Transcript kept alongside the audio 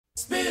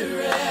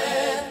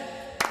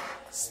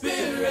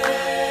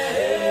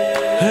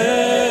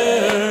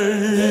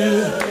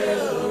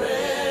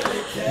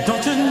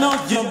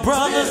your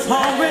brother's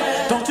hungry?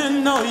 Don't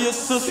you know your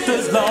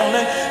sister's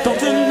lonely?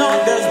 Don't you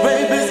know there's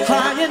babies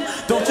crying?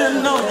 Don't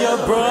you know your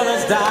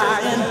brother's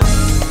dying?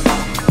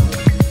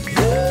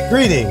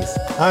 Greetings,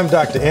 I'm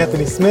Dr.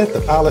 Anthony Smith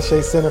of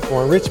Alashe Center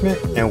for Enrichment,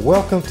 and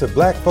welcome to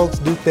Black Folks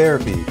Do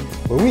Therapy,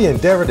 where we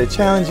endeavor to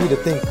challenge you to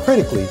think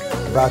critically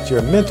about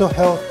your mental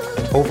health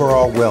and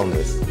overall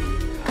wellness.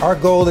 Our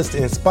goal is to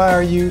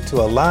inspire you to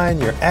align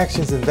your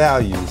actions and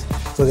values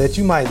so that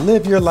you might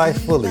live your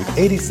life fully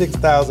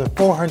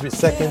 86,400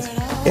 seconds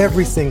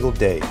every single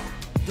day.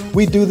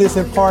 We do this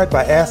in part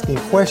by asking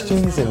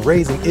questions and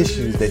raising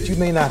issues that you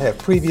may not have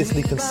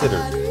previously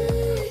considered.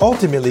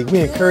 Ultimately,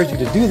 we encourage you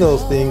to do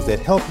those things that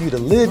help you to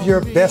live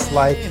your best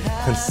life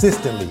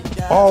consistently,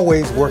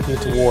 always working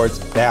towards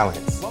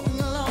balance.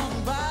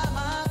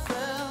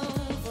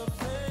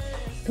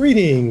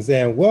 Greetings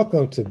and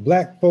welcome to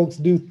Black Folks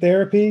Do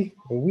Therapy,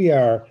 where we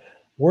are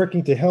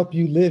working to help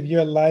you live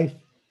your life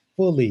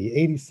fully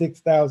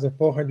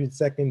 86,400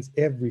 seconds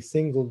every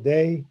single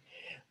day.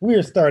 We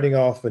are starting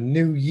off a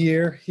new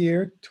year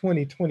here,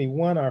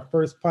 2021, our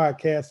first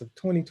podcast of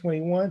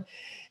 2021.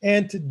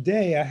 And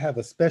today I have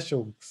a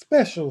special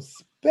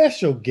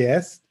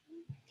guest.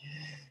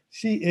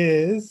 She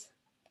is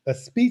a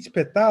speech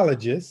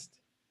pathologist,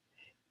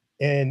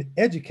 an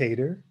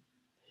educator,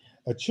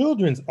 a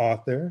children's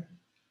author,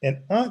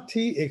 an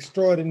auntie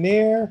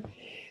extraordinaire,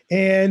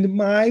 and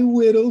my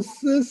little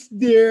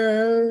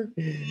sister,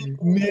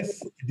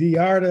 Miss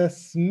Diarta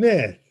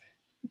Smith.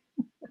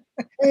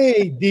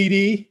 Hey, Dee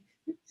Dee.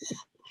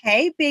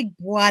 Hey, Big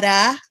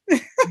Brother.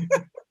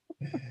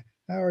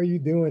 How are you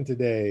doing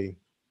today?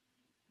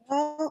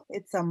 Well,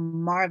 it's a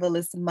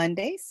marvelous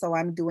Monday, so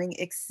I'm doing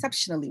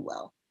exceptionally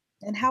well.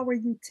 And how are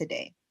you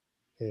today?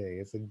 Hey,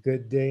 it's a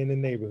good day in the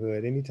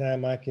neighborhood.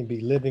 Anytime I can be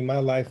living my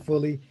life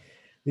fully,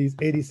 these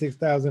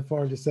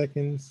 86,400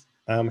 seconds,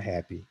 I'm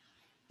happy.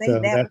 Say So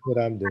that that's what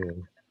I'm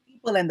doing.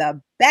 people in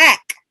the back.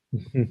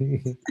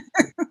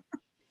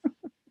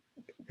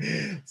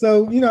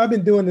 So, I've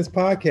been doing this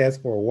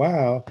podcast for a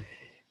while,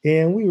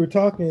 and we were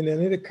talking,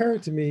 and it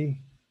occurred to me,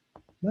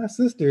 my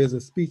sister is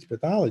a speech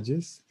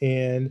pathologist,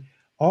 and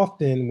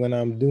often when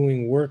I'm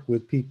doing work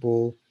with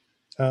people,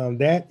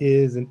 that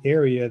is an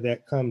area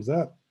that comes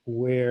up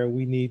where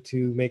we need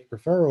to make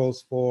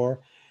referrals for.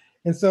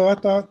 And so I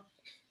thought,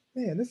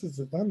 man,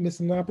 I'm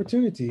missing an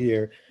opportunity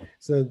here.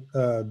 So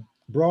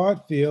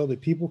broad field that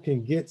people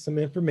can get some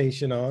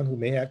information on who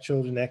may have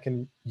children that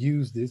can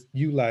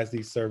utilize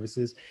these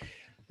services,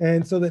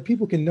 and so that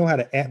people can know how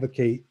to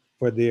advocate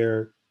for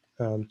their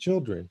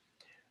children.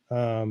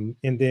 And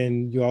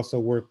then you also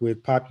work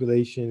with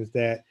populations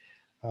that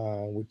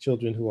with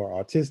children who are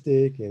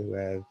autistic and who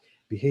have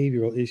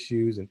behavioral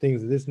issues and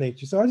things of this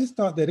nature. So I just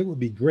thought that it would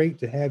be great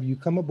to have you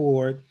come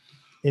aboard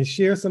and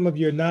share some of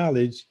your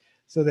knowledge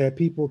so that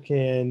people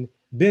can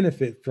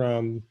benefit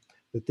from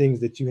the things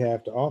that you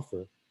have to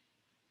offer.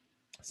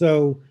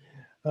 So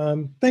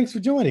thanks for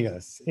joining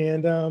us.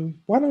 And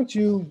why don't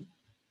you,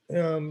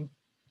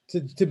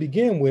 to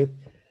begin with,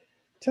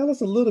 tell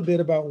us a little bit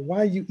about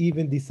why you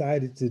even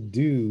decided to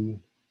do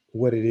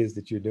what it is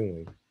that you're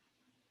doing.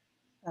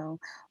 Oh,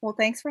 well,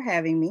 thanks for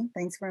having me.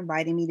 Thanks for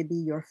inviting me to be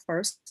your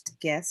first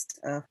guest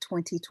of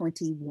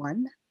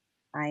 2021.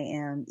 I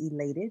am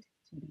elated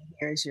to be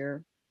here as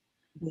your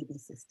baby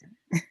sister.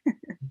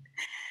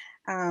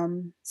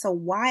 So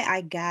why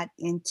I got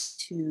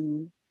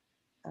into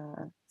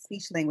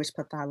speech language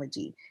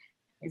pathology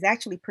is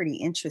actually pretty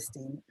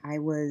interesting. I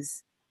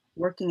was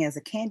working as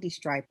a candy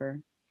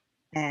striper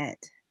at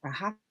a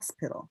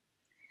hospital,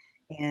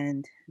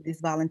 and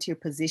this volunteer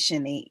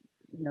position, they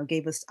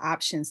gave us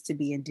options to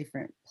be in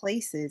different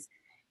places,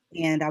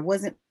 and I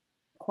wasn't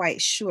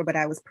quite sure, but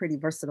I was pretty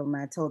versatile, and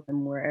I told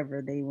them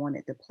wherever they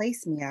wanted to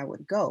place me I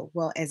would go.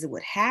 Well, as it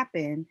would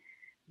happen,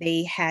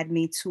 they had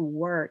me to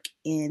work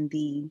in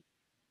the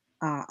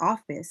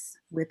office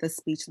with a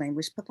speech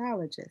language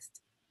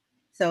pathologist.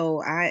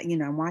 So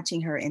I'm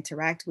watching her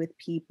interact with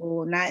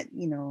people, not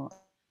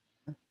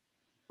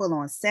full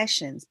on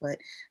sessions, but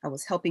I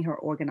was helping her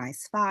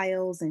organize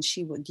files, and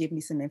she would give me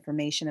some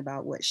information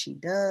about what she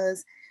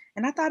does.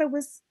 And I thought it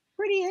was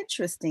pretty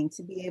interesting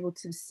to be able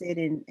to sit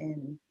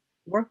and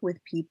work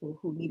with people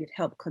who needed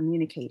help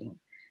communicating.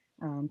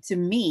 To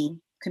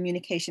me,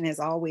 communication has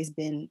always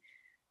been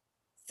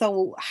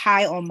so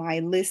high on my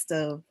list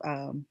of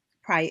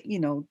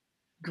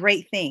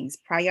great things,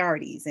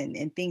 priorities,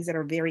 and things that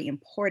are very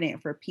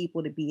important for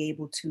people to be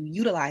able to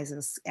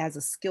utilize as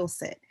a skill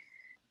set.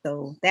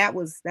 So that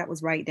was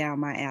right down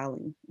my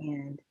alley,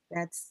 and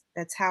that's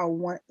how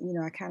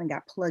I kind of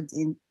got plugged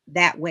in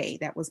that way.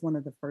 That was one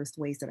of the first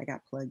ways that I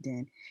got plugged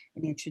in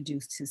and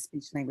introduced to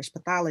speech language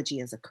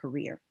pathology as a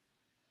career.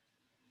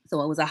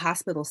 So it was a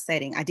hospital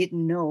setting. I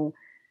didn't know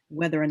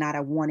whether or not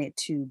I wanted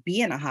to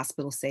be in a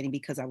hospital setting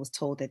because I was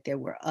told that there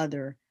were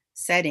other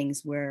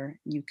settings where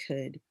you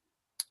could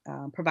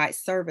provide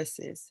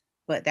services,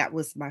 but that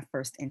was my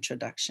first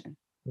introduction.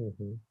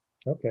 Mm-hmm.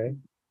 Okay.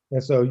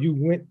 And so you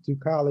went to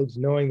college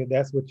knowing that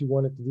that's what you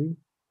wanted to do?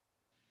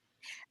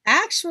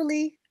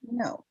 Actually,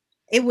 no.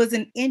 It was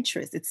an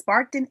interest. It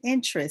sparked an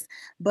interest,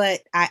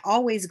 but I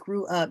always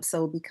grew up.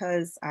 So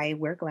because I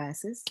wear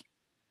glasses,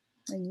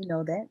 and you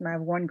know that, and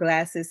I've worn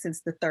glasses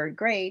since the third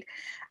grade,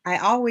 I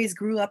always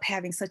grew up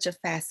having such a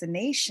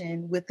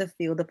fascination with the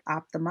field of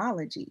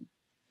ophthalmology.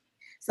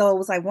 So it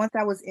was like once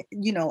I was,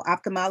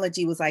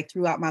 ophthalmology was like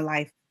throughout my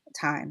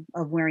lifetime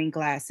of wearing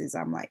glasses.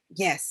 I'm like,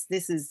 yes,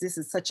 this is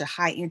such a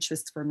high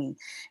interest for me.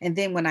 And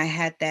then when I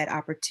had that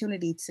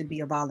opportunity to be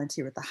a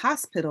volunteer at the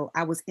hospital,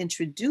 I was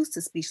introduced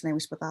to speech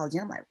language pathology.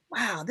 I'm like,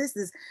 wow, this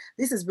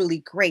is really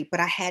great. But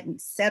I hadn't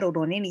settled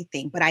on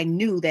anything. But I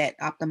knew that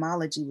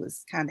ophthalmology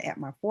was kind of at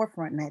my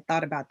forefront, and I had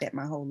thought about that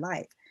my whole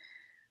life.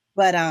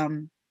 But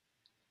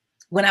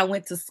when I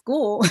went to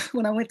school,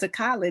 when I went to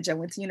college, I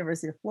went to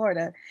University of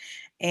Florida,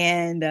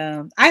 and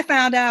I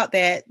found out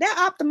that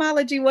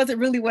ophthalmology wasn't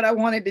really what I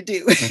wanted to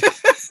do.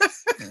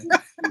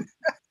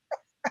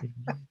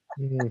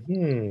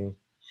 Hmm.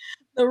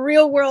 The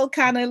real world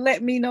kind of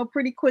let me know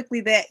pretty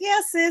quickly that,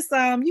 yes, sis,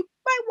 you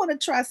might want to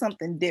try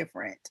something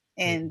different.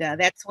 And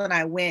that's when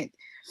I went,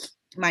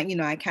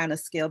 I kind of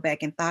scaled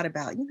back and thought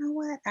about, you know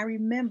what, I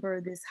remember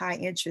this high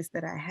interest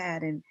that I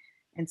had. And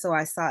so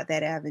I sought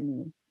that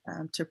avenue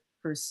to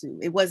pursue.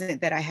 It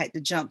wasn't that I had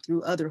to jump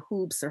through other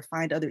hoops or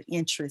find other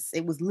interests.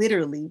 It was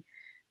literally,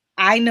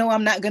 I know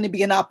I'm not going to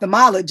be an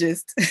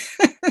ophthalmologist.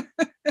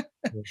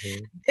 Hmm.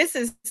 This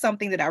is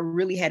something that I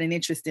really had an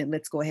interest in.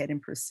 Let's go ahead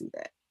and pursue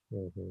that.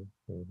 Hmm.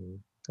 Hmm.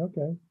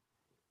 Okay.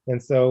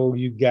 And so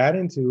you got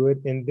into it,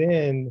 and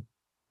then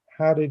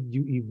how did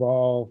you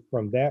evolve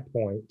from that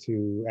point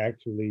to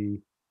actually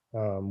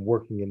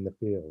working in the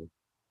field?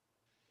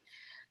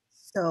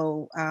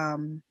 So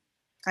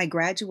I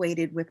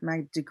graduated with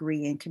my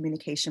degree in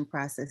communication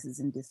processes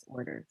and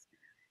disorders.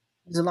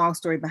 There's a long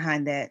story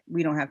behind that.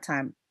 We don't have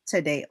time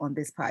today on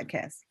this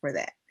podcast for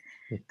that.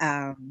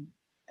 Um,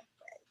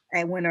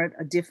 I went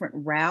a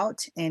different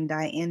route, and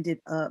I ended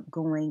up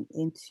going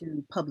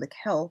into public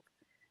health.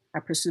 I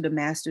pursued a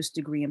master's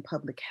degree in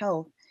public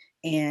health,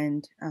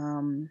 and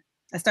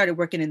I started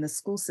working in the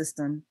school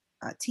system,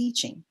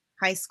 teaching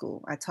high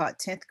school. I taught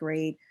 10th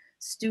grade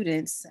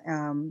students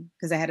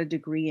because I had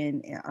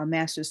a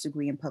master's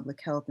degree in public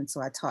health. And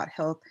so I taught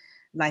health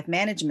life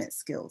management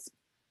skills.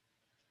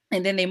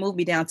 And then they moved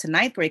me down to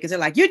ninth grade because they're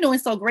like, you're doing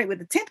so great with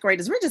the 10th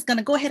graders. We're just going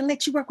to go ahead and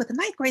let you work with the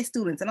ninth grade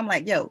students. And I'm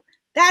like, yo,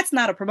 that's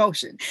not a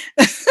promotion.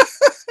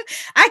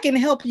 I can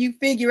help you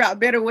figure out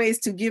better ways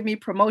to give me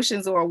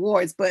promotions or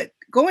awards, but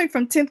going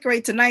from 10th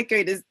grade to ninth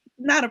grade is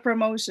not a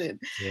promotion.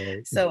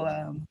 Right.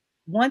 So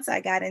once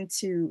I got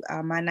into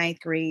my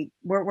ninth grade,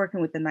 we're working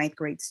with the ninth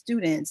grade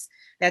students.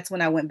 That's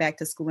when I went back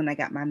to school and I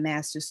got my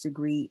master's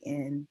degree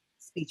in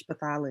speech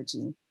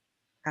pathology.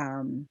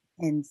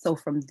 And so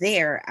from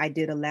there, I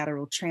did a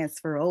lateral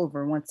transfer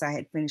over once I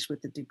had finished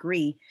with the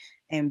degree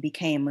and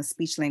became a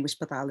speech language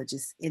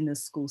pathologist in the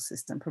school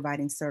system,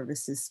 providing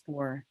services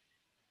for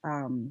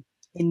um,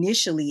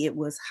 initially it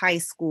was high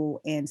school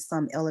and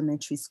some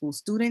elementary school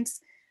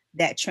students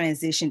that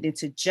transitioned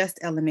into just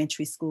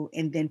elementary school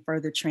and then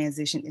further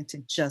transitioned into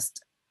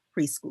just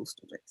preschool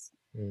students.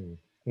 Mm.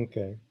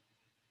 Okay.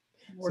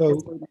 Work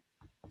its So way down.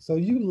 so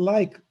you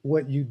like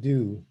what you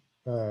do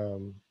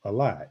a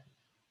lot.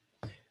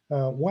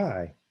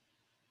 Why?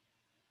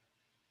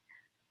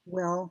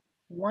 Well,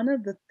 one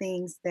of the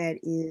things that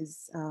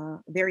is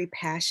very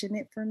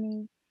passionate for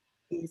me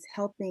is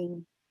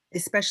helping,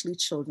 especially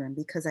children,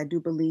 because I do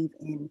believe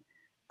in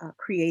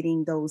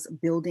creating those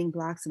building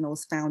blocks and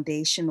those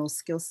foundational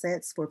skill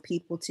sets for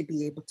people to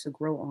be able to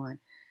grow on.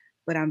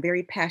 But I'm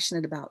very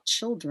passionate about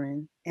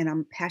children, and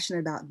I'm passionate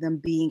about them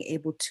being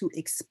able to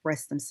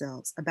express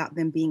themselves, about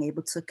them being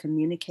able to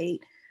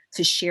communicate,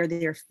 to share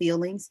their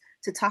feelings,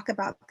 to talk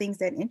about things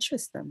that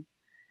interest them.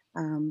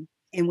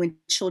 And when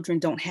children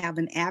don't have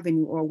an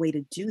avenue or a way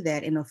to do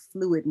that in a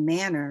fluid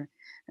manner,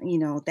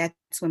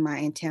 that's when my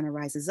antenna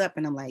rises up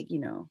and I'm like,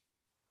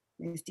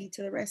 Ms. D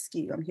to the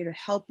rescue. I'm here to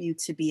help you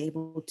to be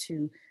able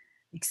to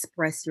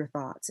express your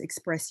thoughts,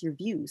 express your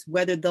views,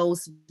 whether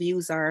those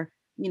views are,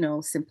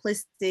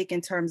 simplistic in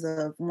terms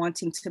of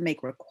wanting to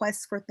make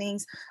requests for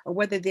things, or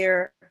whether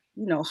they're,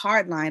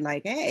 hardline,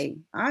 like, hey,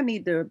 I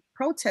need to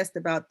protest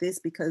about this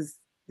because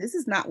this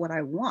is not what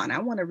I want. I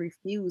want to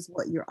refuse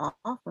what you're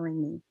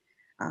offering me.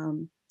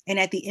 And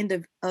at the end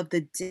of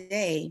the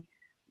day,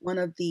 one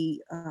of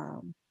the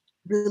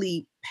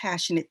really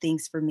passionate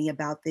things for me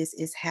about this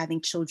is having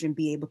children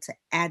be able to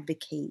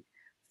advocate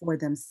for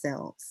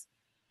themselves.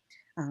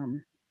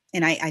 Um,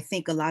 and I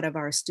think a lot of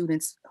our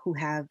students who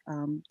have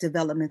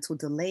developmental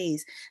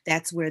delays,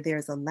 that's where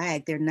there's a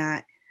lag. They're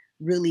not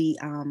really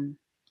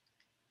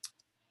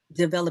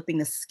developing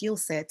the skill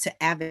set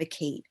to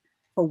advocate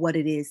for what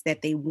it is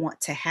that they want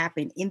to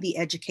happen in the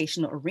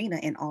educational arena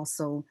and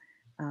also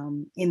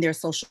in their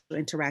social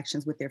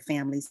interactions with their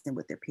families and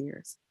with their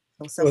peers.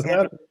 So So self it's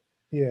not, advocate.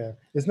 yeah,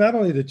 it's not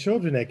only the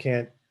children that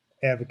can't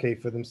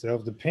advocate for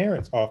themselves, the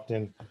parents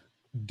often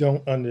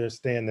don't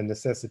understand the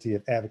necessity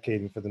of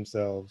advocating for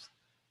themselves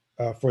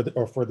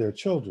for their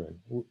children.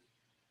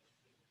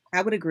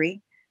 I would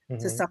agree to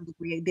Mhm. some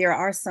degree. There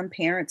are some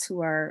parents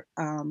who are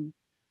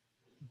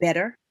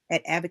better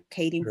at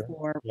advocating Sure.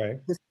 for Right.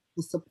 the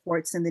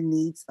supports and the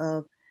needs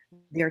of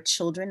their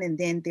children. And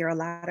then there are a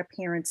lot of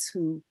parents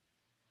who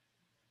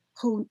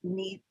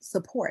need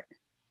support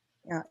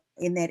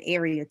in that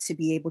area to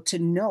be able to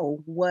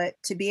know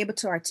to be able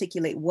to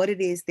articulate what it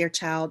is their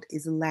child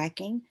is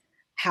lacking,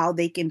 how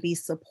they can be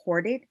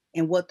supported,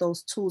 and what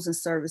those tools and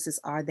services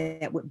are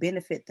that would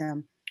benefit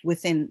them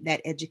within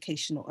that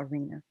educational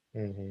arena.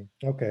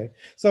 Okay.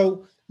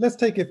 So let's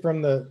take it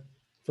from the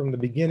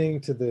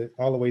beginning to the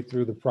all the way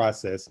through the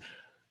process.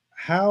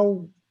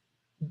 How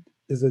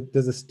does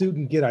a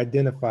student get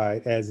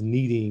identified as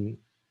needing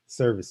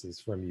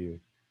services from you?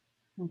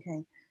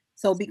 Okay.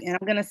 So, and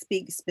I'm going to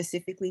speak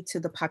specifically to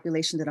the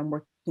population that I'm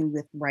working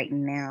with right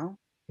now.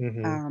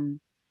 Hmm. Um,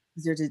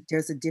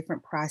 there's a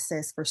different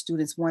process for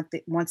students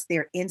once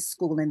they're in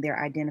school and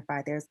they're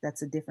identified.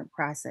 That's a different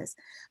process.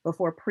 But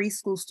for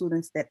preschool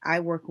students that I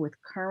work with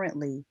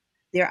currently,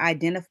 they're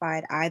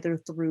identified either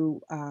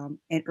through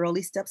an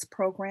early steps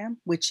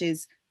program, which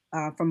is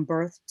from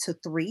birth to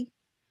 3.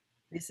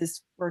 This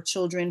is for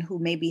children who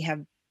maybe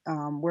have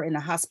we're in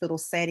a hospital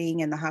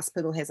setting and the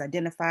hospital has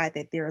identified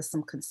that there are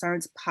some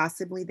concerns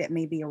possibly that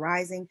may be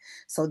arising.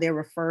 So they're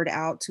referred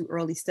out to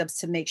early steps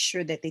to make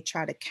sure that they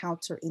try to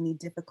counter any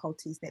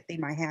difficulties that they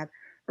might have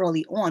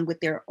early on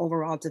with their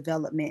overall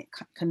development,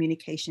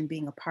 communication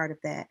being a part of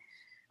that.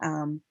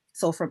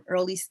 So from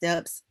early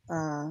steps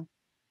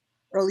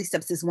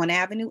is one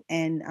avenue,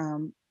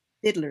 and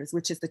Fiddlers,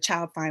 which is the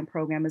Child Find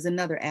program, is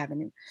another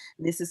avenue.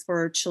 This is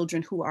for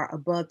children who are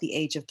above the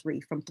age of 3,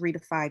 from 3 to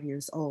 5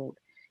 years old.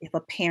 If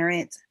a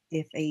parent,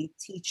 if a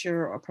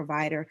teacher or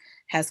provider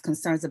has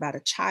concerns about a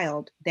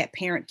child, that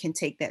parent can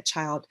take that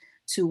child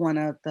to one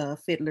of the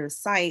Fiddlers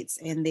sites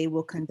and they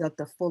will conduct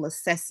a full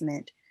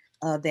assessment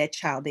of that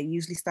child. They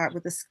usually start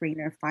with a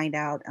screener, find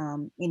out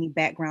any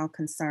background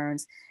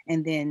concerns,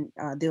 and then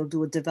they'll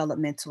do a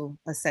developmental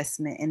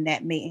assessment. And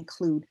that may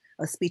include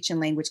a speech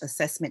and language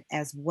assessment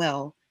as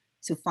well,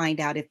 to find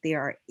out if there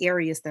are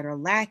areas that are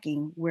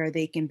lacking where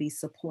they can be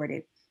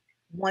supported.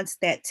 Once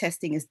that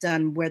testing is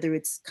done, whether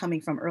it's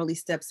coming from early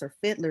steps or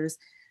Fiddlers,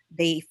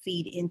 they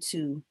feed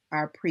into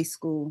our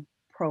preschool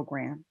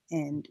program,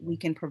 and we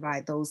can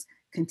provide those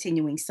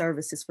continuing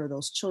services for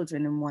those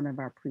children in one of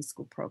our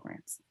preschool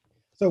programs.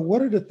 So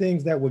what are the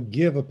things that would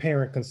give a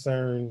parent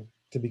concern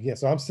to begin?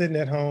 So I'm sitting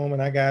at home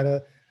and I got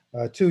a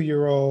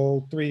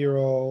 2-year-old,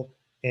 3-year-old,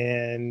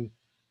 and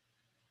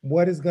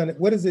what is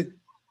it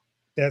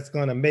that's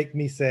gonna make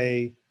me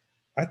say,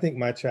 I think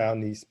my child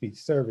needs speech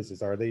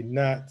services? Are they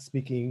not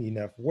speaking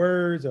enough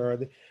words,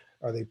 or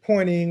are they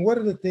pointing? What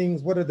are the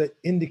things, what are the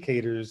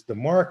indicators, the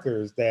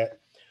markers that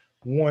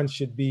one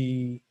should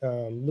be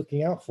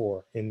looking out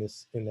for in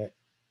that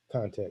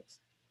context?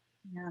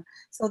 Yeah.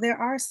 So there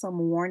are some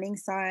warning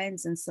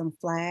signs and some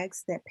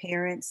flags that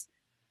parents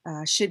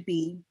should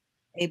be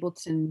able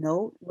to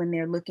note when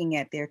they're looking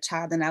at their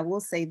child. And I will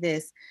say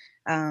this,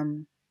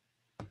 um,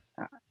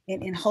 uh,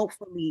 and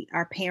hopefully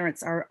our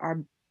parents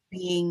are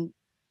being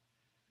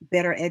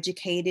better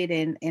educated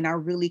and are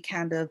really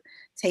kind of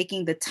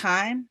taking the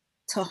time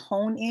to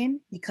hone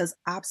in, because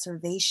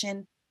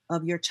observation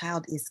of your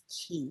child is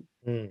key.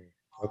 Mm,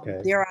 okay.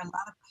 There are a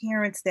lot of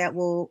parents that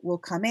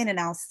will come in and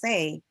I'll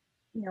say,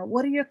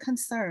 what are your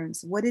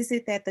concerns? What is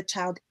it that the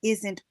child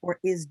isn't or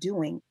is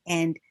doing?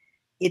 And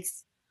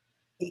it's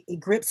it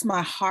grips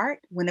my heart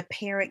when a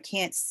parent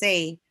can't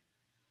say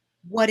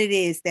what it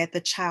is that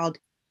the child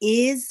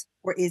is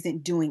or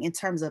isn't doing, in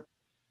terms of,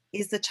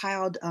 is the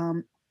child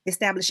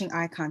establishing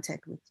eye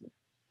contact with you,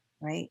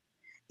 right?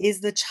 Is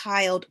the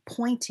child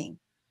pointing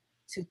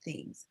to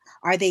things?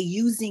 Are they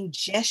using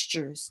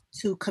gestures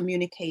to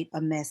communicate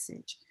a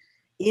message?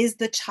 Is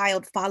the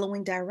child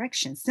following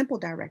directions, simple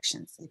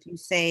directions? If you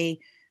say,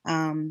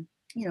 um,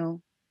 you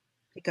know,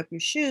 pick up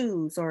your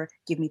shoes or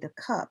give me the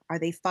cup, are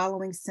they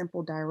following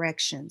simple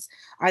directions?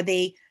 Are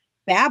they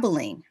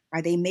babbling?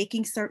 Are they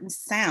making certain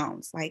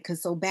sounds? Like,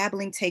 because so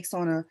babbling takes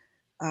on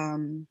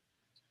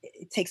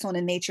it takes on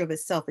a nature of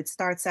itself. It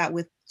starts out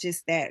with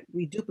just that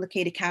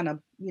reduplicated kind of,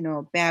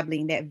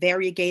 babbling, that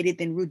variegated,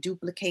 then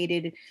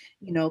reduplicated,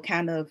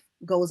 kind of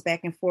goes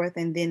back and forth.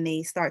 And then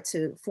they start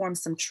to form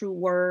some true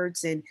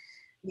words. And,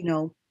 you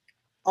know,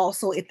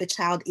 also if the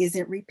child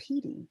isn't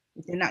repeating,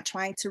 if they're not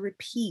trying to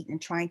repeat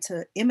and trying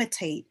to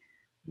imitate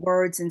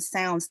words and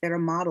sounds that are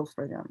modeled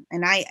for them.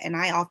 And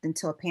I often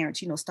tell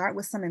parents, start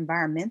with some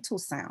environmental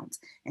sounds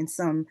and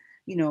some,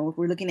 if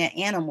we're looking at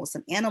animals,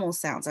 some animal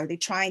sounds. Are they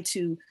trying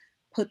to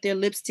put their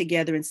lips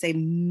together and say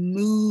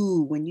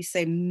moo? When you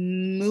say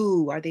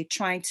moo, are they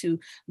trying to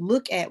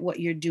look at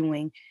what you're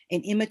doing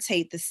and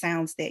imitate the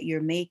sounds that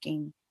you're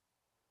making?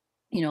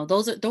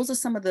 Those are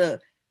some of the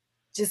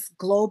just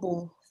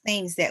global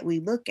things that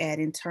we look at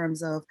in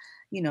terms of,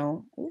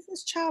 is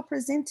this child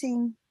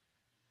presenting,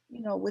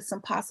 with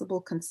some possible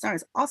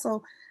concerns?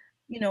 Also,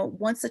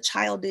 once a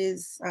child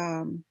is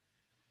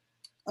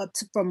up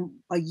to from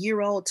a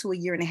year old to a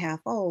year and a half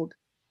old,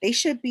 they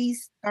should be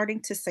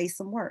starting to say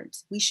some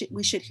words. We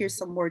should hear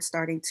some words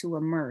starting to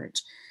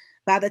emerge.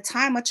 By the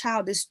time a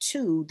child is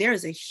 2,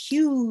 there's a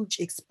huge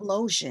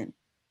explosion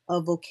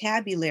of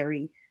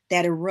vocabulary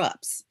that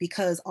erupts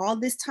because all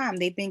this time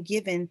they've been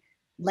given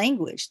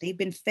language, they've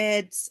been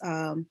fed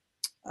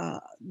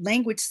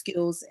language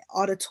skills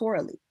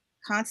auditorily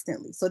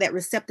constantly. So that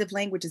receptive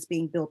language is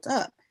being built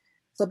up.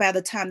 So by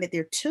the time that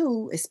they're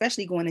two,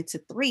 especially going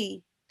into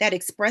three, that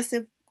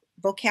expressive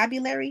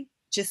vocabulary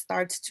just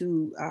starts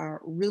to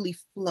really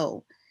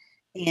flow.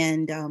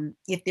 And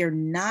if they're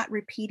not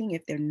repeating,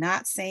 if they're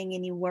not saying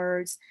any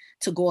words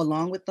to go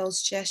along with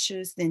those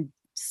gestures, then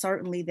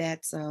certainly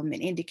that's an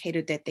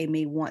indicator that they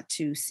may want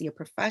to see a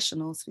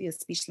professional, see a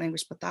speech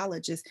language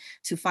pathologist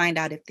to find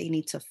out if they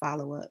need to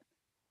follow up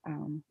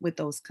with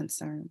those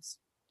concerns.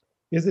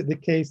 Is it the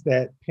case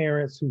that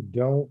parents who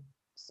don't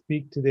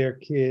speak to their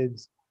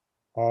kids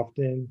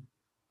often,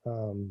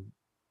 um,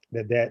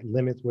 that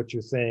limits what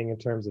you're saying in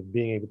terms of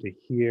being able to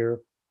hear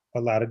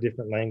a lot of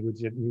different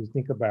language? If you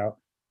think about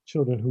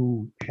children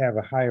who have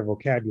a higher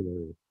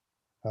vocabulary,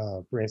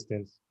 for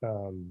instance,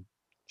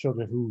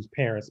 children whose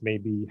parents may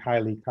be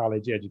highly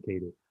college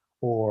educated,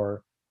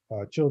 or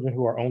children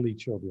who are only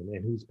children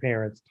and whose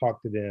parents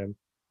talk to them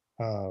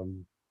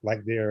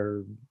like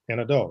they're an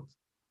adult.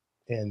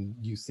 And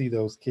you see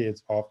those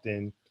kids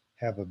often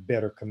have a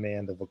better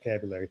command of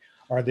vocabulary.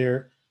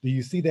 Do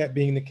you see that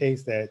being the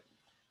case, that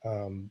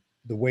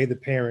the way the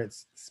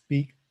parents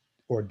speak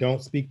or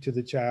don't speak to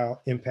the child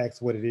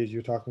impacts what it is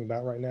you're talking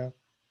about right now?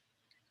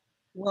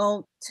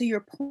 Well, to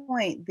your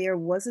point, there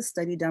was a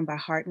study done by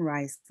Hart and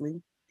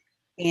Risley.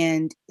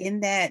 And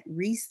in that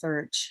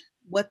research,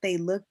 what they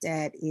looked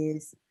at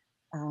is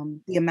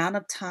the amount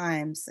of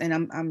times, and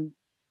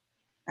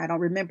I don't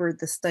remember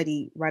the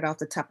study right off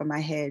the top of my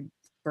head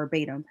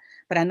verbatim,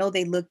 but I know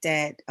they looked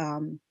at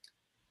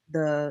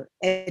the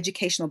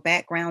educational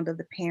background of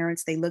the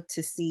parents. They looked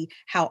to see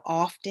how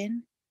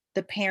often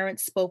the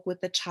parents spoke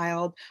with the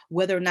child,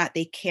 whether or not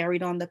they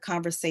carried on the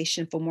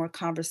conversation for more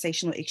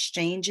conversational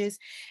exchanges.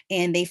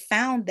 And they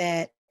found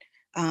that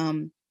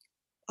um,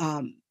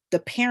 the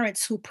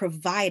parents who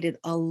provided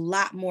a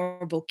lot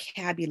more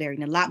vocabulary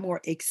and a lot more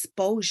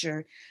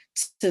exposure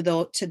to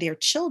their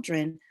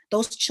children,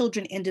 those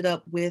children ended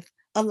up with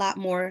a lot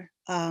more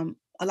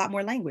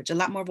language, a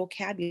lot more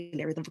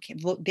vocabulary.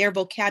 Their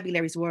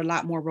vocabularies were a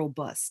lot more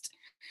robust.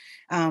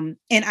 And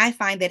I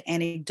find that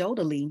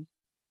anecdotally,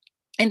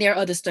 and there are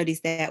other studies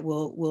that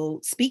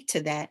will speak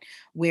to that,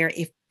 where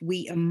if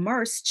we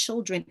immerse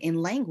children in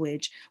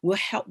language,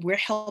 we're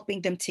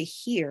helping them to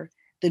hear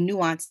the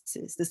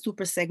nuances, the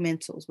super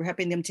segmentals. We're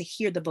helping them to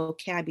hear the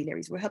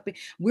vocabularies.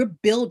 We're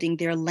building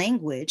their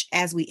language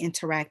as we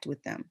interact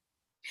with them.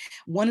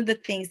 One of the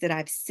things that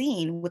I've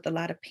seen with a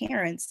lot of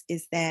parents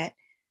is that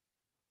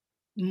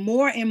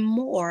more and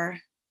more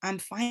I'm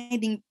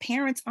finding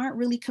parents aren't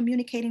really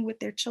communicating with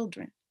their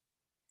children.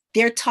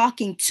 They're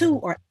talking to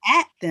or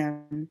at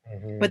them,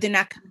 Mm-hmm. but they're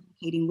not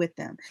communicating with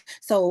them.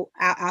 So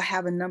I'll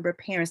have a number of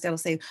parents that'll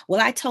say,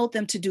 well, I told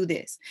them to do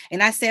this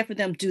and I said for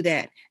them do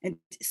that. And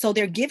so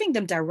they're giving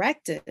them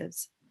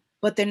directives,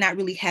 but they're not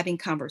really having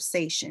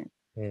conversation.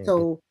 Mm-hmm.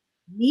 So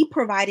me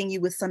providing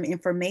you with some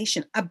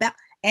information about,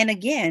 and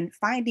again,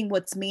 finding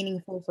what's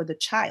meaningful for the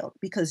child,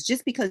 because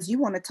just because you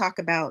want to talk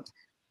about,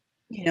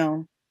 you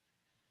know,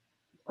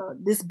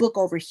 this book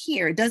over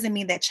here, it doesn't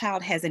mean that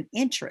child has an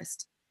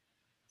interest.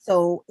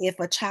 So if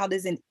a child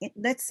isn't,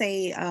 let's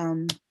say,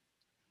 I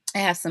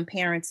have some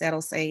parents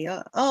that'll say,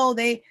 "Oh,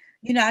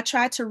 I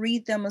tried to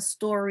read them a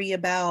story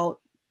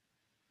about,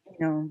 you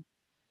know,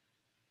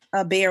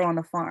 a bear on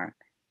a farm,"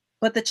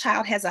 but the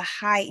child has a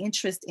high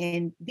interest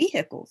in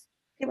vehicles.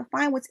 They will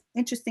find what's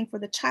interesting for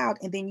the child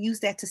and then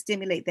use that to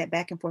stimulate that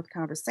back and forth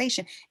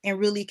conversation and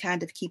really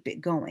kind of keep it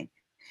going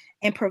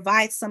and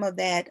provide some of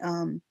that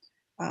um,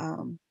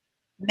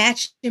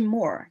 match them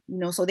more.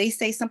 So they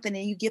say something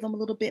and you give them a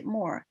little bit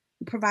more,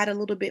 you provide a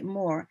little bit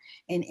more,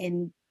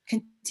 and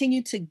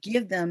continue to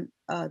give them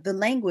the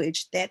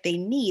language that they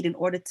need in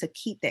order to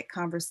keep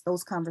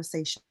those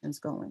conversations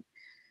going.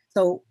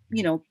 So,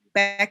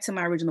 back to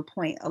my original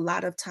point, a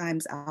lot of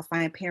times I'll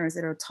find parents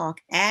that are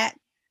talk at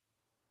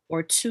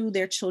or to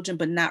their children,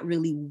 but not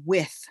really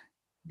with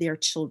their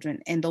children.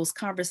 And those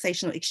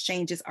conversational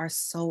exchanges are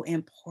so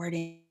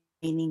important,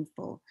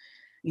 meaningful.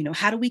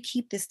 How do we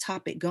keep this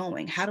topic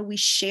going? How do we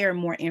share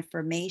more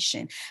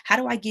information? How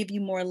do I give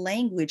you more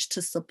language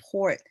to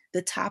support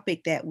the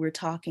topic that we're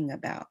talking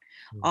about?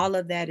 Mm-hmm. All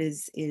of that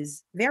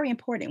is very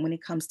important when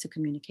it comes to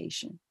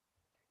communication.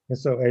 And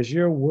so as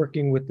you're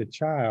working with the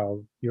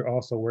child, you're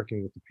also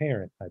working with the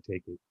parent, I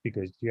take it,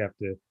 because you have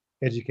to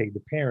educate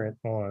the parent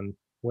on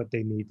what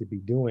they need to be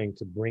doing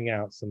to bring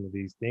out some of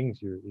these things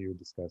you're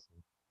discussing.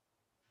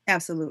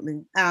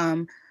 Absolutely.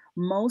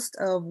 Most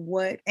of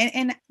what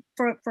and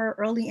for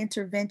early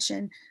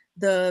intervention,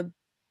 the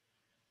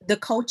the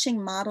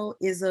coaching model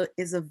is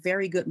a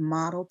very good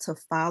model to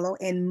follow.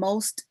 And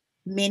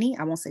many,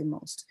 I won't say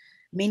most,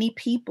 many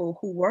people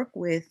who work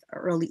with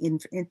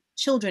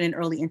children in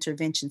early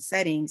intervention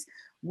settings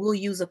will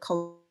use a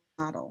coach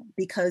model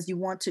because you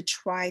want to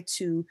try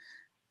to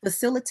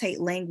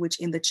facilitate language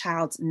in the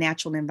child's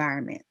natural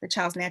environment. The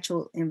child's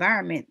natural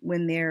environment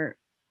when they're,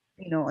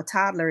 a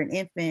toddler, an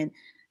infant,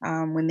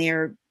 when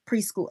they're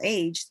preschool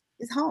age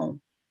is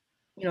home.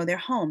 They're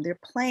home, they're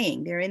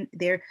playing,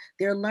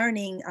 they're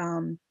learning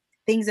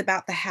things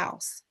about the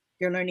house.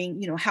 They're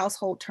learning,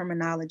 household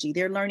terminology.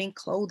 They're learning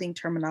clothing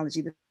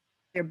terminology,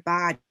 their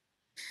body.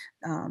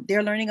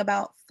 They're learning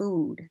about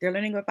food. They're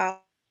learning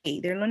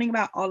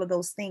about all of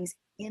those things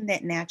in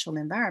that natural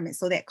environment.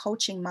 So that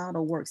coaching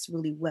model works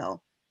really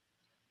well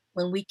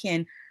when we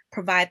can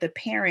provide the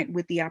parent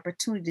with the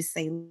opportunity to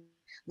say,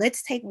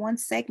 let's take one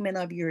segment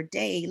of your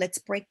day, let's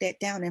break that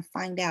down and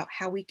find out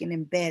how we can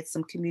embed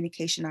some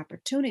communication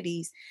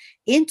opportunities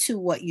into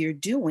what you're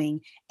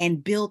doing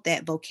and build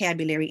that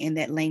vocabulary and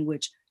that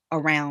language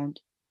around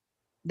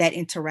that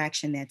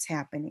interaction that's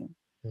happening.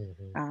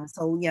 Mhm.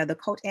 So yeah, the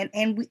coach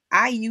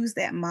I use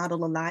that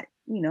model a lot,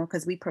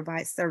 because we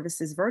provide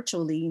services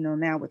virtually,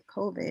 now with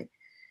COVID.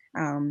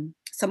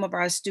 Some of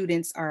our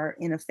students are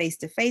in a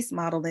face-to-face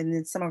model, and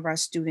then some of our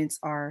students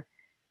are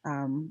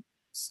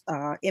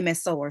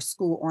MSO or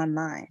school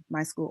online,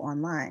 my school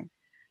online.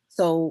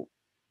 So,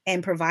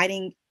 and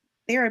providing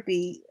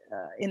therapy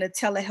in a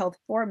telehealth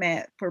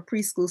format for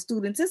preschool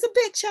students is a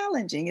bit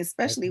challenging,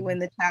 especially when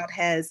the child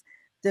has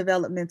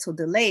developmental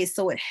delays.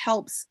 So it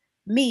helps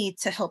me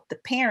to help the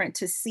parent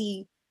to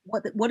see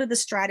what are the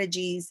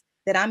strategies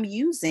that I'm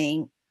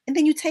using, and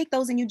then you take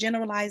those and you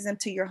generalize them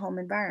to your home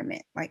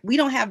environment. Like, we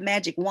don't have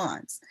magic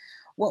wands.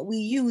 What we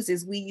use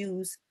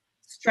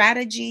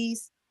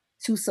strategies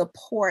to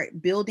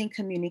support building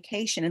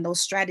communication, and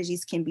those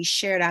strategies can be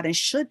shared out and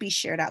should be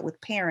shared out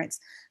with parents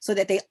so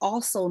that they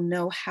also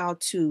know how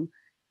to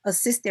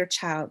assist their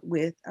child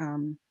with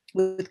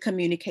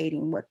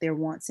communicating what their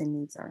wants and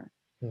needs are.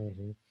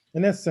 Mhm.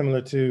 And that's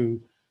similar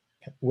to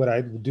what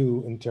I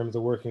do in terms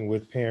of working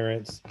with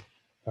parents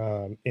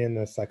in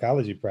the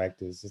psychology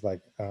practice. It's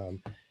like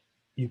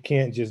you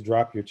can't just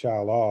drop your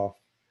child off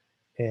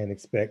and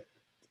expect,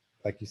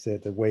 like you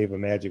said, to wave a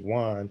magic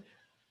wand.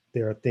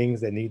 There are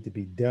things that need to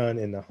be done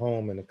in the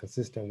home in a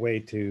consistent way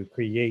to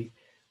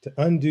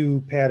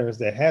undo patterns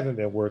that haven't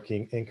been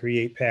working and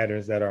create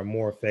patterns that are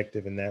more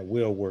effective and that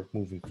will work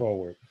moving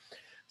forward.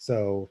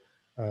 So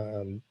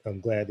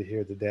I'm glad to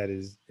hear that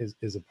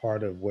is a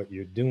part of what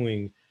you're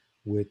doing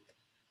with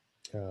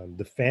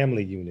the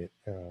family unit,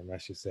 I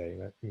should say,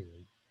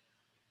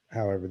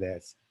 however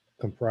that's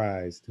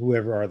comprised,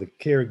 whoever are the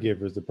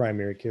caregivers, the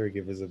primary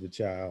caregivers of the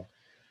child.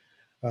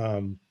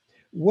 Um,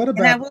 what And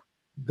about,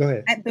 go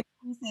ahead. before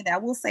you say that, I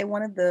will say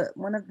one of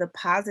the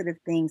positive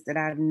things that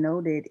I've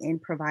noted in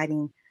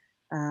providing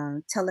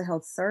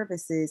telehealth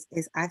services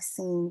is I've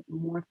seen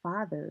more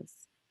fathers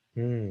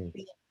Mm,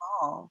 be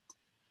involved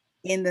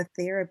in the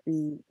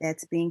therapy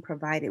that's being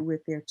provided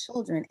with their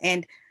children.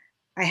 And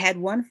I had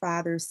one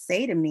father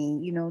say to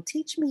me,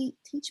 teach me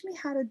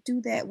how to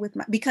do that with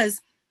my,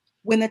 because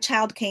when the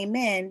child came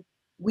in,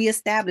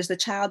 the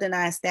child and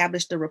I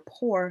established a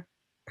rapport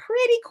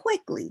pretty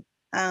quickly.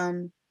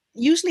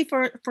 Usually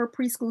for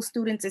preschool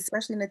students,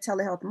 especially in the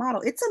telehealth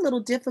model, it's a little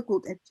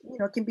difficult and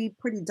it can be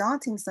pretty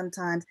daunting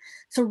sometimes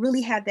to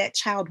really have that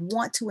child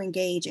want to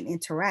engage and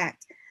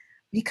interact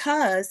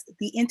because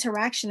the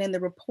interaction and the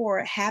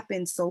rapport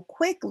happened so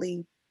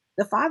quickly.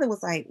 The father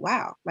was like,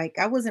 wow, like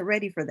I wasn't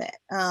ready for that.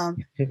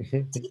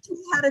 Teach me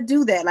how to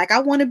do that. Like, I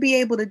want to be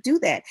able to do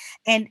that.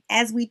 And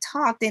as we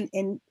talked and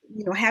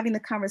having the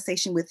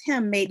conversation with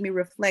him made me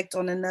reflect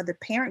on another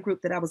parent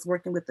group that I was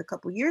working with a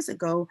couple years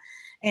ago.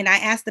 And I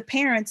asked the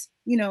parents,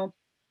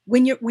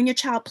 when your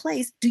child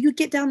plays, do you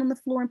get down on the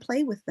floor and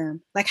play with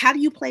them? Like, how do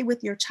you play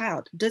with your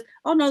child?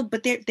 Oh no,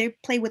 but they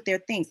play with their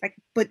things. Like,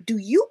 but do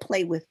you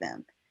play with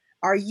them?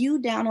 Are you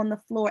down on the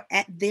floor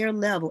at their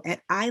level, at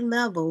eye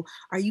level?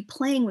 Are you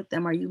playing with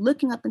them? Are you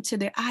looking up into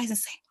their eyes and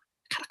saying,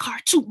 got a car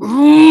too.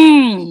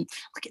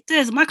 Look at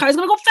this. My car is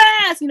gonna go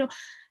fast.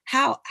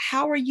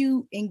 How are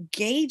you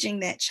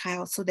engaging that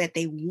child so that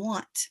they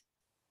want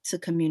to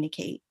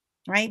communicate,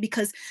 right?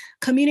 Because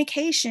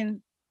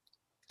communication,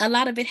 a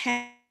lot of it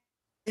has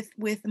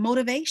with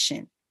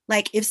motivation.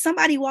 Like, if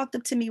somebody walked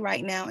up to me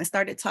right now and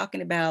started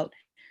talking about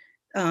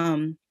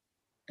um,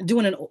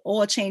 doing an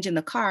oil change in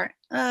the car,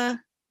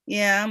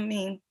 yeah, I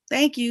mean,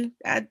 thank you.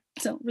 I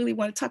don't really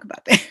want to talk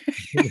about that.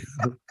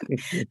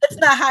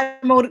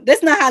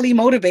 That's not highly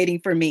motivating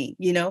for me.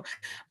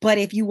 But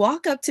if you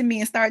walk up to me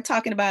and start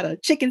talking about a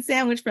chicken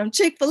sandwich from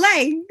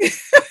Chick-fil-A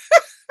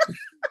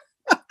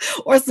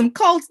or some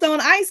Cold Stone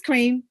ice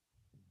cream,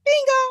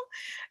 bingo,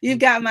 you've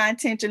got my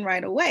attention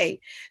right away.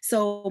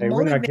 So hey,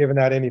 we're not giving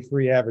out any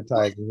free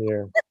advertising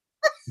here.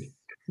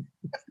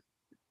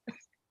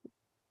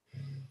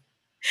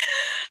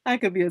 I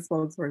could be a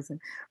spokesperson.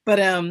 But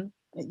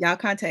y'all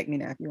contact me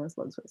now if you want a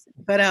spokesperson.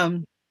 But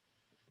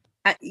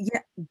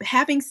yeah,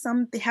 having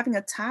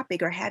a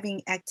topic or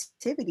having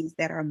activities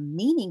that are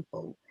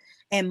meaningful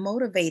and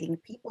motivating,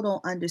 people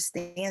don't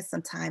understand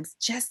sometimes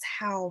just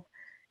how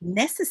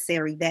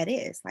necessary that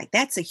is. Like,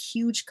 that's a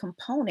huge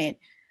component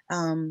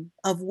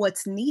of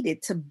what's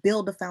needed to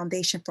build a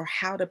foundation for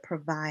how to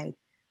provide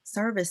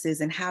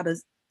services and how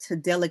to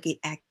delegate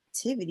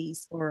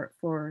activities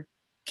for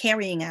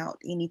carrying out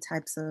any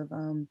types of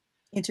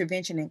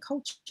intervention and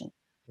coaching.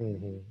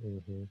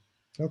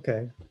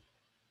 Okay,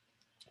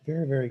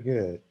 very, very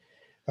good.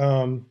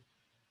 Um,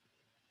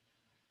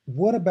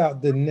 what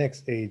about the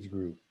next age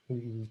group?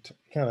 We've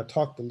kind of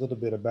talked a little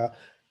bit about.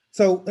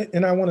 So,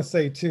 and I want to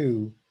say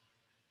too,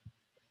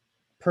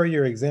 per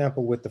your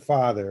example with the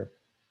father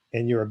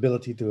and your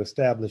ability to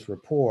establish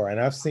rapport, and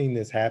I've seen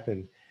this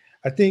happen.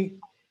 I think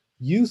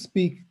you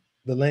speak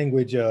the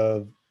language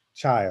of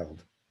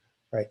child,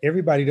 right?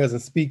 Everybody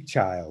doesn't speak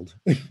child.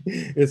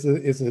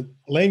 It's a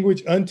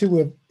language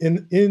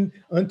in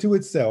unto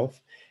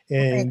itself,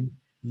 Right. and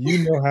you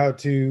know how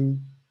to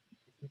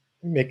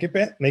make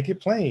it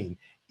plain,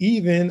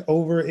 even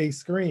over a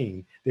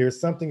screen. There's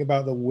something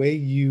about the way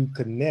you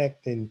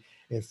connect and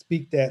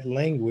speak that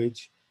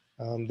language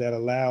that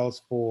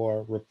allows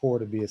for rapport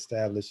to be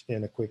established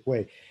in a quick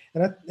way.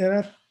 And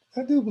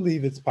I do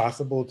believe it's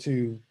possible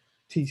to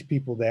teach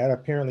people that.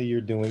 Apparently, you're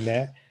doing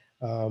that.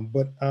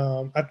 But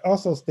I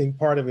also think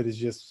part of it is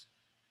just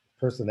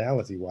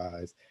personality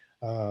wise.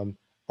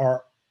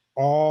 Are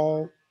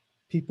all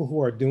people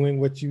who are doing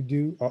what you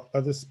do,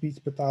 other speech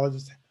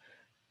pathologists,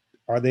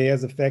 are they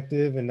as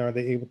effective and are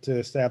they able to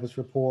establish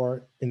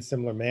rapport in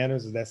similar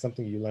manners? Is that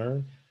something you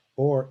learn?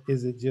 Or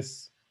is it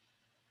just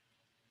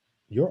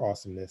your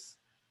awesomeness?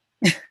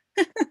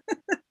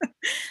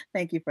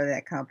 Thank you for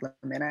that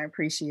compliment. I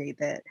appreciate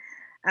that.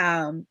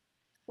 Um,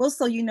 well,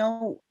 so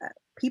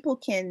people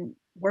can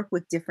work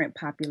with different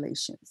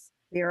populations.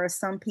 There are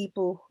some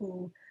people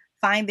who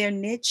find their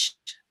niche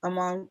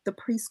among the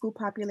preschool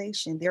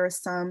population. There are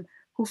some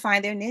who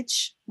find their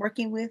niche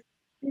working with,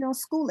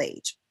 school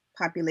age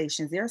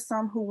populations. There are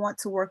some who want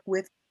to work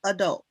with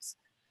adults.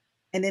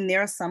 And then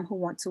there are some who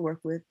want to work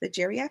with the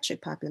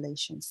geriatric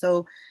population.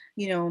 So,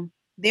 you know,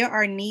 there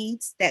are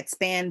needs that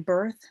span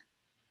birth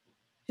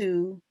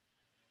to,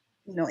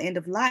 end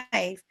of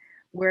life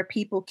where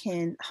people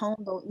can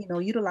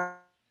utilize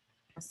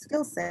a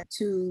skill set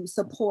to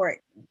support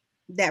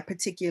that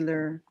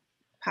particular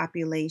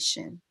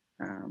population.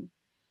 Um,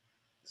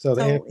 So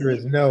the so answer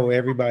is no,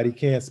 everybody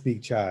can't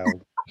speak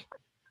child.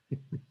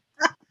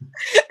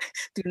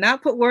 do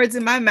not put words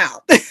in my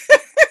mouth.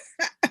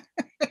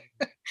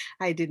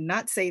 I did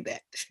not say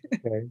that.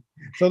 Okay.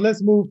 So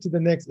let's move to the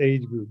next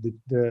age group,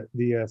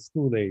 the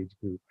school age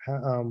group.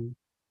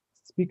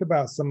 Speak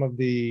about some of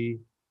the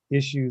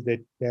issues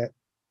that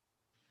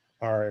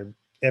are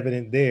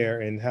evident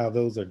there and how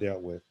those are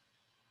dealt with.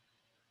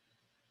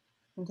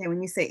 Okay,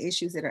 when you say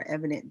issues that are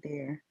evident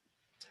there,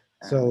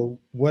 um, So,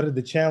 what are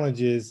the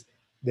challenges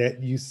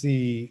that you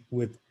see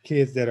with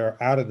kids that are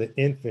out of the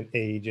infant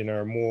age and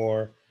are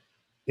more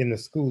in the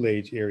school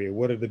age area?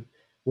 What are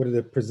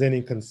the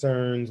presenting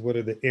concerns? What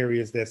are the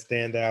areas that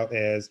stand out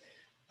as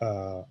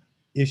uh,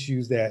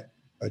 issues that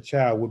a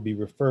child would be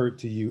referred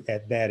to you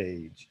at that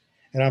age?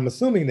 And I'm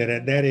assuming that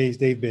at that age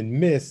they've been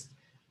missed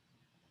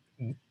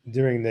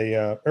during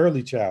the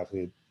early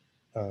childhood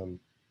um,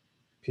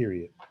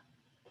 period.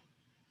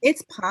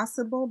 it's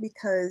possible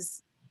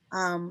because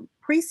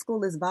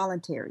preschool is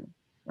voluntary,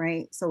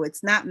 right? So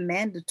it's not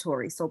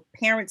mandatory. So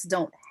parents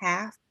don't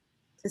have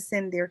to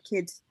send their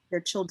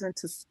children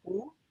to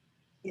school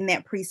in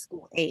that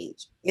preschool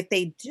age. If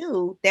they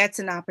do, that's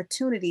an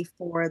opportunity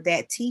for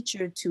that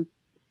teacher to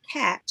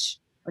catch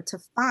or to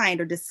find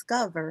or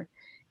discover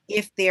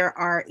if there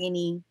are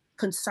any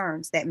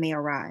concerns that may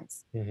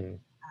arise. Mm-hmm.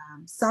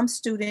 Some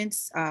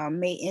students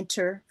may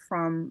enter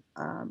from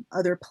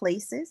other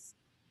places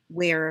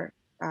where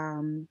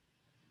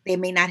they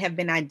may not have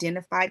been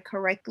identified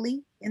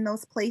correctly in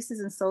those places,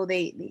 and so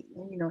they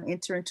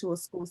enter into a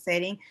school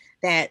setting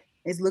that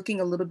is looking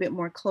a little bit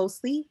more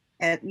closely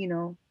at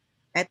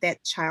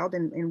that child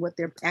and what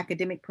their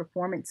academic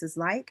performance is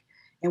like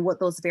and what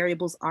those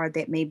variables are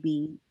that may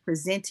be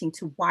presenting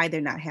to why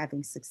they're not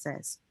having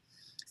success.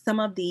 Some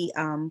of the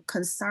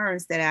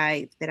concerns that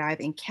I've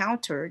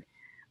encountered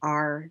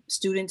are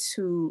students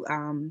who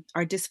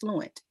are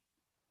disfluent,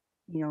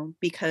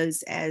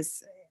 because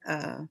as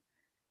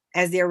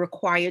they're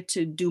required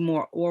to do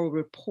more oral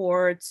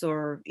reports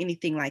or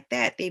anything like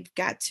that, they've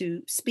got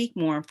to speak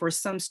more. And for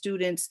some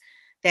students,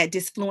 that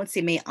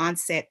disfluency may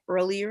onset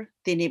earlier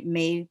than it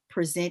may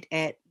present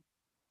at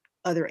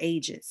other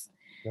ages.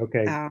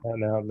 Okay, Uh,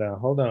 now,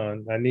 hold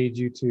on. I need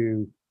you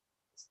to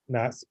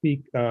not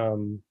speak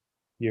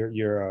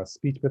your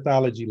speech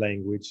pathology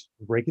language.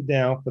 Break it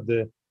down for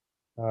the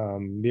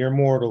mere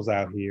mortals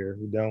out here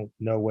who don't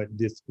know what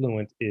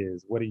disfluent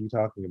is. What are you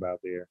talking about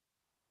there?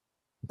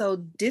 so,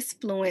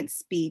 disfluent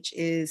speech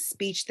is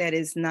speech that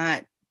is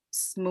not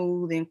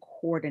smooth and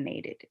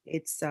coordinated.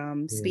 It's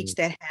Mm, speech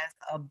that has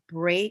a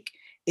break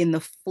in the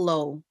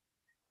flow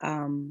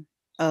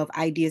of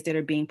ideas that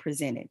are being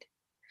presented.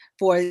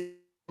 For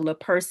example, a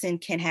person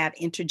can have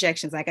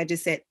interjections, like I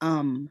just said,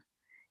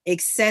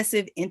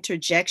 excessive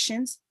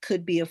interjections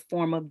could be a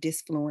form of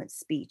disfluent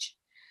speech.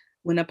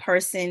 When a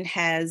person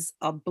has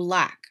a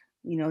block,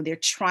 they're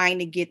trying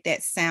to get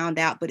that sound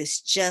out, but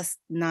it's just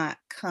not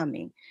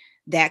coming.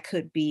 That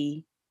could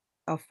be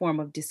a form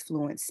of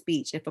disfluent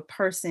speech. If a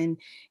person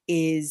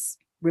is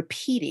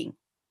repeating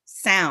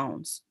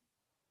sounds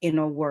in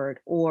a word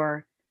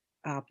or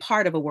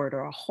part of a word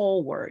or a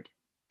whole word,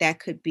 that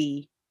could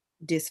be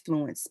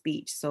disfluent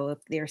speech. So if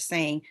they're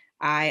saying,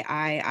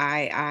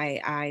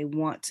 I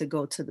want to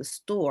go to the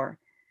store,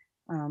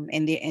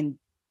 and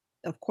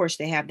of course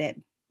they have that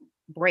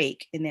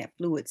break in that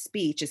fluid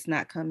speech, it's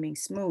not coming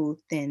smooth,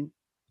 then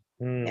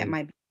that Mm,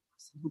 might be a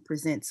person who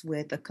presents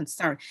with a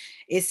concern,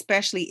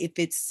 especially if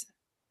it's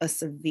a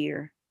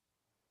severe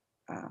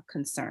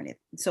concern.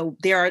 So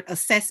there are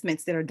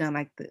assessments that are done,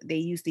 like they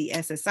use the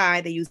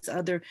SSI, they use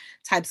other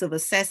types of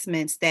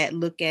assessments that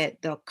look at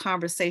the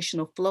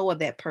conversational flow of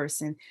that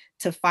person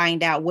to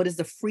find out what is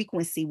the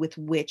frequency with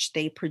which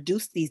they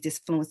produce these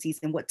disfluencies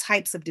and what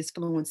types of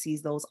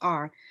disfluencies those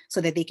are,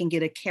 so that they can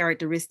get a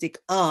characteristic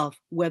of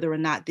whether or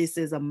not this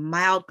is a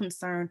mild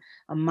concern,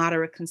 a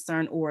moderate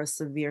concern, or a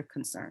severe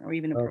concern, or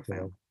even a okay.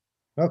 profound.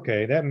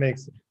 Okay, that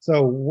makes,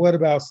 so what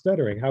about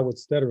stuttering? How would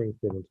stuttering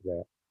fit into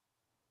that?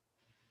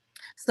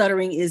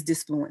 Stuttering is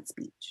disfluent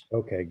speech.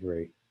 Okay,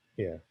 great.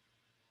 Yeah.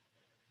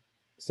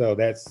 So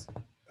that's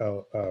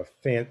a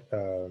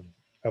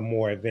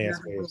more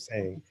advanced Another way way of of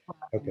saying,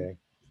 describing. okay,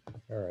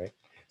 all right.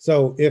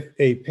 So if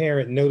a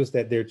parent noticed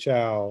that their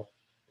child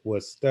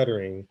was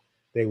stuttering,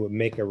 they would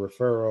make a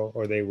referral,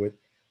 or they would,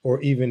 or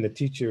even the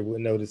teacher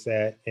would notice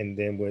that and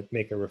then would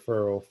make a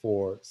referral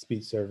for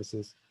speech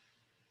services.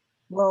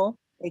 Well,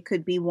 it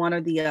could be one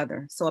or the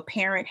other. So a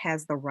parent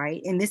has the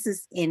right, and this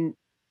is in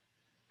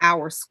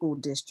our school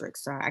district.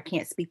 So I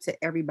can't speak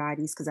to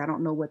everybody's because I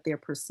don't know what their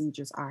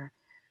procedures are.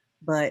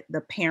 But the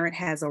parent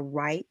has a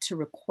right to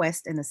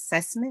request an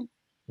assessment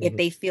if Mhm.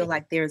 they feel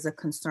like there's a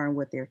concern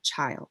with their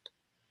child.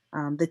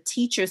 The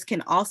teachers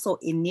can also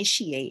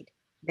initiate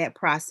that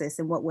process.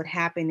 And what would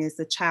happen is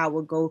the child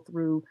would go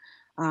through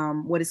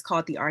what is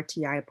called the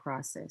RTI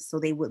process. So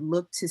they would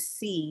look to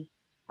see,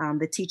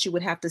 the teacher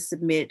would have to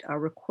submit a for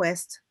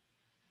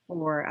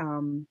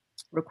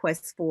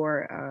requests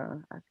for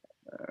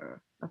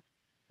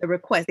the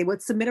request. They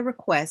would submit a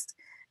request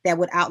that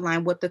would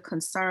outline what the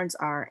concerns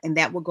are, and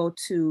that will go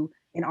to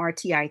an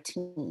RTI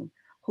team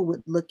who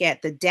would look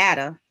at the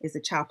data. Is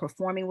the child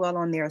performing well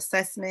on their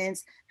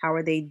assessments? How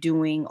are they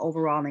doing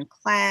overall in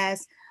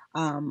class?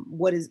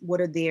 What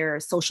are their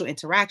social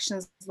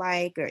interactions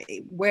like? Or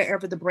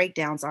wherever the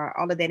breakdowns are,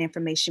 all of that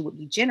information would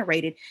be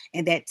generated,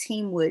 and that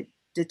team would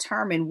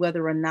determine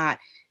whether or not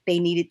they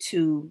needed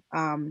to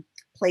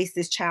place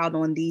this child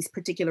on these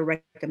particular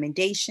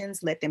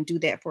recommendations, let them do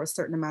that for a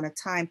certain amount of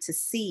time to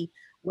see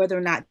whether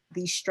or not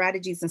these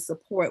strategies and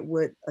support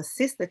would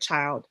assist the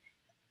child,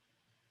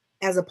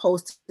 as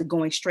opposed to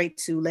going straight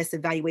to let's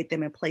evaluate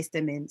them and place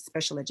them in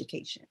special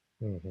education.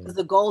 Mhm. Because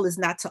the goal is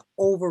not to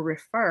over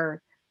refer,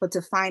 but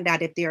to find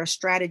out if there are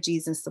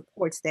strategies and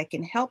supports that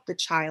can help the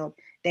child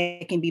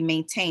that can be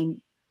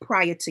maintained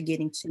prior to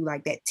getting to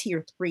like that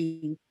tier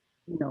three,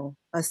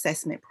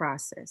 assessment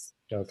process.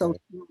 So Okay.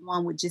 tier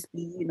one would just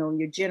be,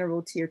 your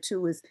general. Tier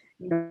two is,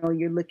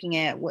 you're looking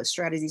at what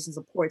strategies and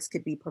supports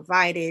could be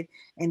provided.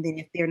 And then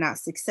if they're not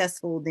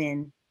successful,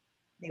 then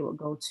they will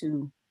go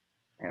to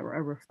a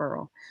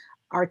referral.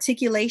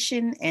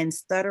 Articulation and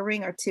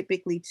stuttering are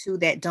typically two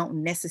that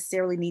don't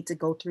necessarily need to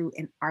go through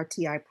an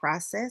RTI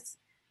process,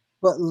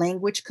 but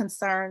language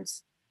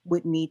concerns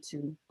would need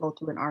to go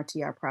through an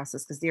RTI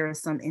process because there are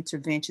some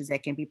interventions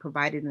that can be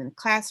provided in the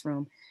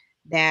classroom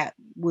that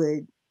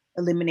would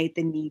eliminate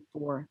the need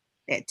for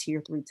that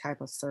tier three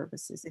type of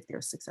services if they're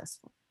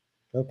successful.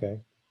 Okay.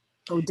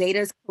 So data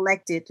is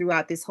collected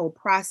throughout this whole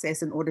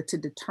process in order to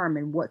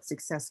determine what's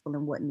successful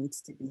and what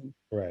needs to be.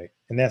 Right.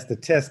 And that's the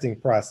testing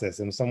process.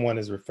 And someone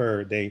is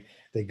referred, they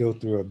go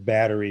through a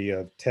battery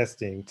of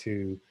testing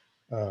to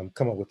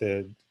come up with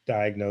a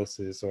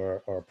diagnosis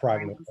or a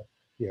prognosis.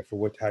 Yeah, for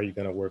what, how you're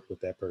going to work with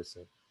that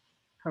person.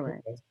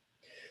 Correct. Okay.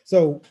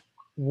 So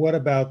what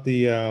about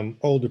the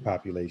older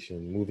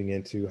population moving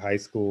into high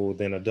school,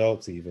 then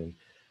adults even?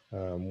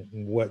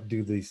 What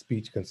do the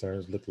speech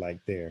concerns look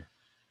like there?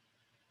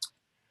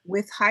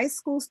 With high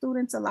school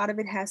students, a lot of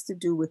it has to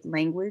do with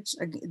language,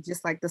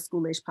 just like the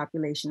school age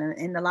population.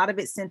 And a lot of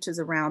it centers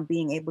around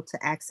being able to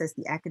access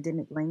the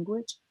academic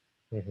language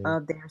Hmm.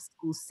 of their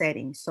school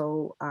setting.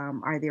 So,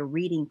 are there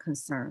reading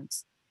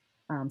concerns?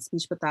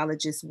 Speech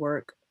pathologists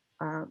work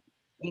uh,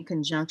 in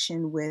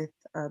conjunction with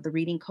the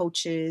reading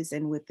coaches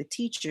and with the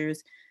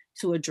teachers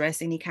to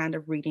address any kind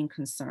of reading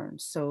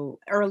concerns. So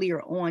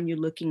earlier on, you're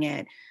looking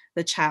at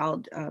the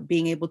child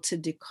being able to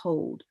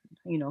decode,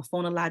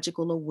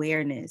 phonological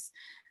awareness,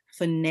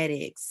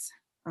 phonetics,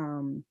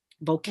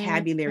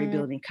 vocabulary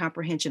building,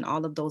 comprehension,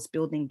 all of those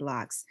building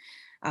blocks.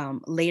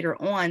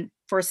 Later on,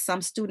 for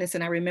some students,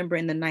 and I remember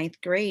in the ninth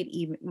grade,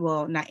 even,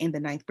 well, not in the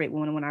ninth grade,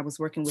 when I was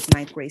working with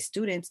ninth grade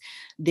students,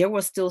 there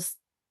was still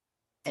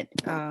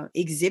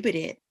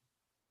exhibited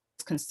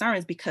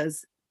concerns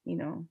because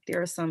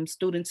there are some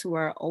students who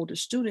are older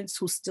students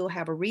who still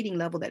have a reading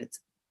level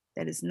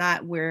that is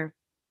not where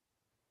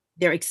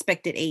their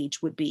expected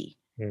age would be.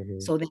 Hmm.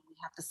 So then we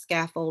have to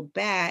scaffold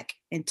back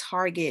and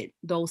target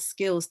those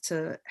skills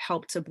to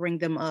help to bring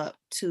them up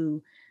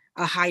to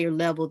a higher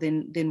level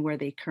than where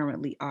they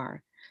currently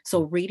are.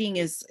 So reading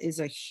is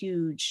a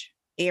huge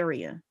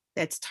area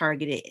that's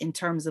targeted in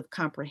terms of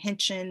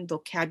comprehension,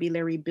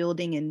 vocabulary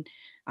building, and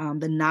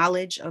the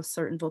knowledge of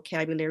certain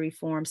vocabulary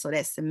forms. So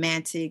that's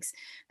semantics,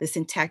 the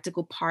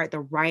syntactical part,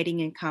 the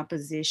writing and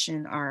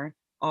composition are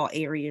all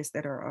areas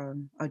that are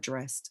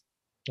addressed.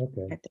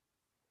 Okay.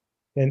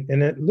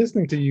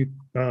 Listening to you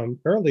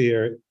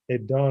earlier,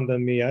 it dawned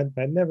on me, I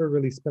never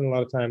really spent a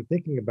lot of time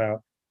thinking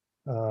about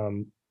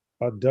um,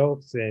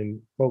 adults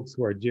and folks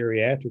who are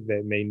geriatric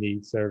that may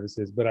need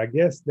services. But I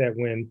guess that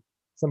when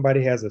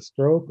somebody has a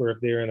stroke, or if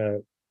they're in a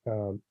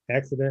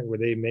accident where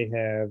they may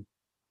have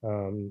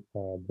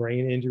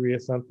brain injury or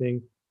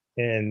something,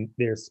 and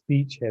their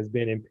speech has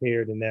been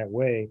impaired in that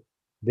way,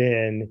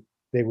 then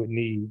they would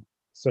need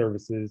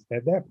services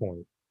at that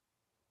point.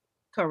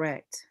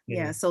 Correct.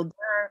 Yeah. Yeah. So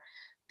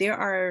there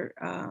are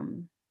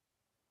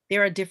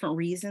there are different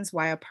reasons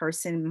why a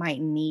person might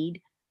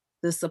need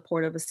the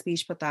support of a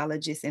speech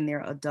pathologist in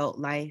their adult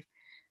life.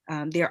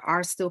 There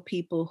are still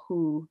people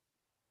who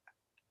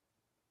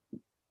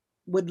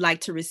would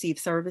like to receive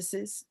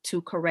services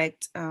to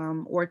correct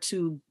or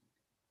to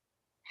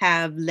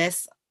have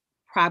less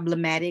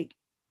problematic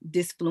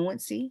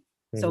disfluency.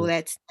 So Mhm,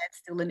 that's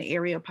still an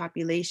area of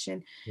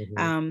population. mhm,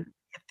 Um,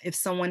 if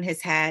someone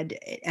has had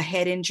a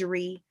head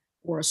injury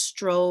or a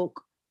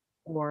stroke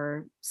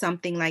or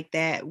something like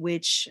that,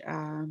 which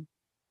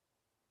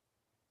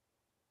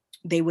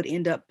they would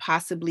end up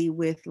possibly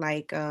with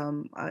like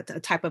a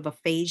type of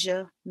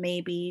aphasia,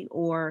 maybe,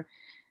 or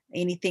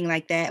anything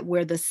like that,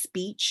 where the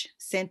speech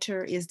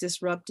center is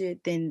disrupted,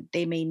 then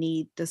they may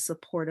need the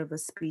support of a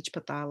speech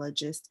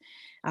pathologist.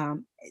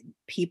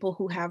 People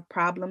who have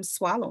problems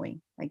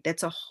swallowing, like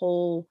that's a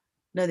whole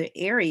another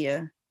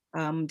area,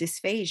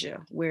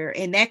 dysphagia, where,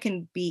 and that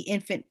can be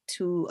infant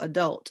to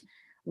adult,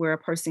 where a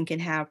person can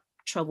have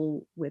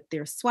trouble with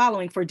their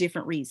swallowing for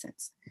different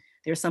reasons.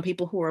 There are some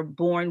people who are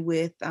born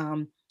with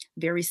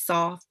very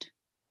soft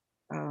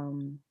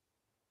um,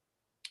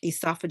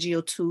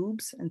 esophageal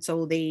tubes, and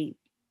so they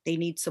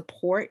need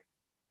support.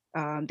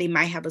 They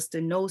might have a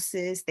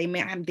stenosis. They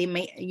may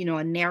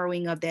a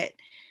narrowing of that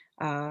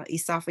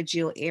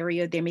esophageal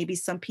area. There may be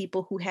some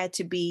people who had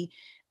to be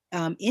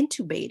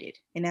intubated,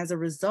 and as a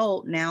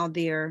result, now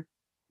they're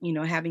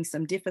having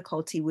some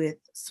difficulty with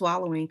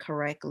swallowing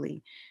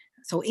correctly.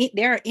 So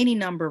there are any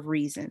number of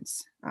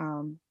reasons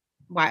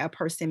why a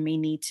person may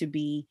need to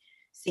be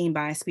seen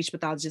by a speech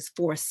pathologist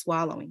for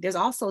swallowing. There's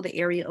also the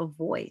area of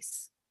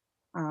voice.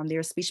 There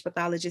are speech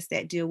pathologists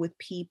that deal with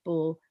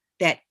people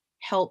that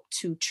help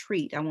to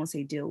treat, I won't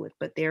say deal with,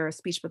 but there are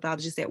speech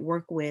pathologists that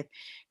work with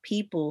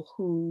people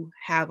who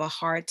have a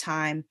hard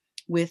time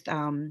with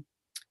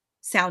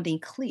sounding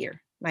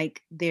clear.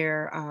 Like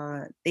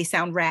they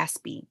sound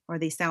raspy, or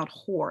they sound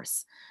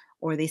hoarse,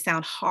 or they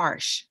sound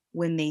harsh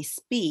when they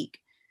speak.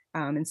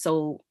 And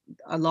so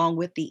along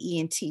with the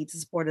ENT, the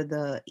support of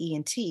the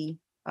ENT,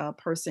 a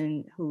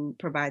person who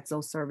provides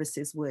those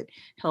services would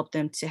help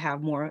them to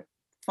have more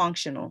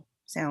functional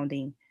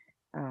sounding,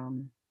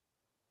 um,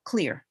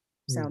 clear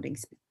sounding mhm.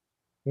 speech.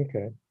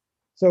 Okay.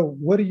 So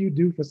what do you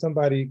do for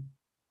somebody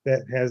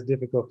that has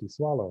difficulty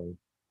swallowing?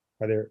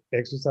 Are there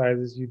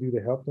exercises you do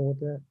to help them with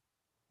that?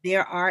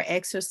 There are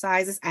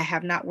exercises. I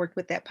have not worked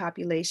with that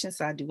population,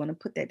 so I do want to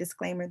put that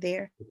disclaimer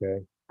there.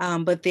 Okay.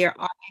 But there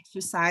are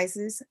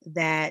exercises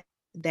that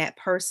that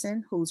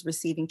person who's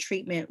receiving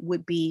treatment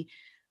would be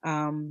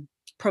um,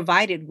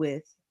 provided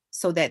with,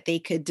 so that they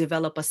could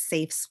develop a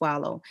safe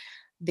swallow.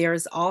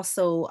 There's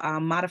also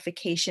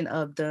modification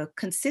of the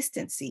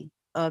consistency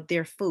of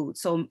their food.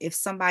 So if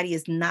somebody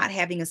is not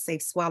having a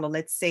safe swallow,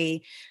 let's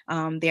say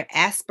they're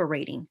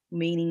aspirating,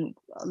 meaning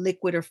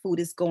liquid or food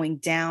is going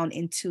down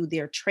into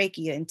their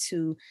trachea,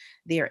 into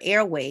their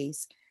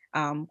airways,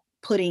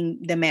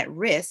 putting them at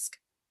risk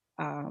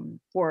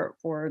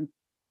for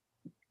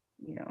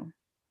you know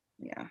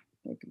yeah,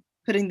 like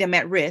putting them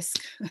at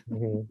risk.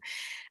 Hmm.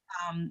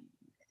 um,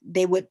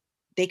 they would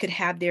they could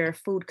have their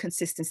food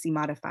consistency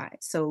modified,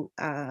 so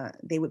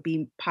they would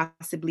be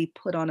possibly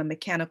put on a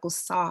mechanical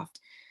soft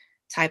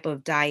type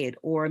of diet,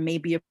 or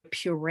maybe a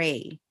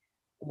puree,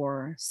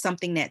 or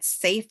something that's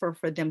safer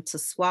for them to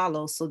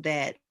swallow, so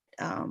that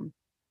um,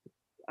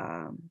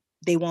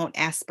 they won't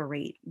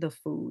aspirate the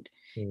food.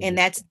 Hmm. And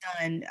that's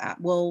done,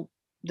 well,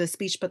 the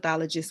speech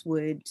pathologist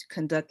would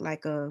conduct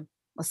like a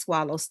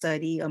swallow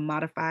study, a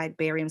modified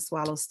barium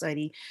swallow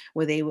study,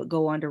 where they would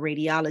go under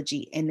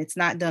radiology. And it's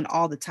not done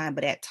all the time,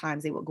 but at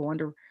times they would go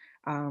under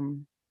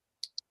um,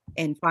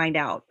 and find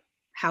out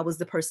how was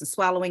the person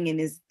swallowing, and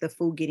is the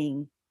food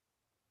getting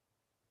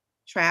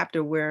trapped,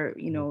 or where,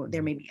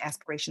 there Hmm. may be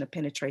aspiration or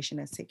penetration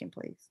that's taking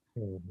place.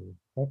 Hmm.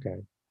 Okay.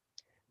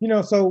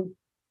 So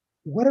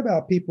what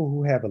about people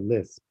who have a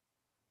lisp?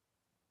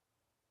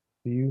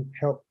 Do you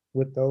help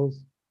with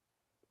those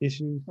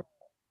issues?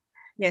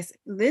 Yes,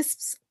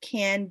 lisps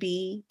can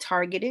be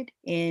targeted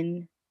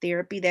in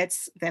therapy. That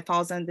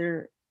falls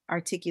under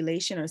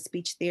articulation or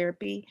speech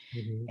therapy,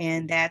 Hmm.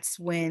 and that's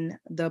when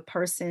the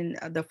person,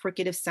 the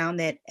fricative sound,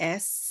 that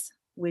S,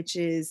 which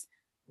is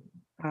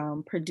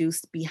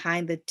produced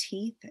behind the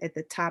teeth at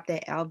the top,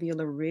 that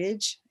alveolar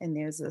ridge. And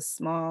there's a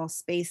small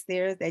space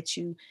there that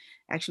you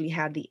actually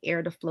have the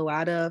air to flow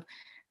out of.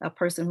 A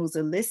person who's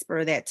a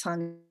lisper, that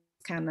tongue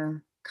is kind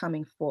of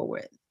coming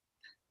forward.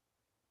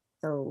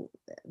 So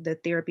the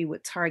therapy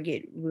would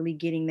target really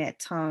getting that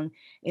tongue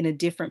in a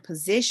different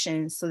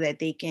position so that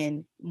they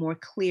can more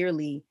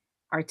clearly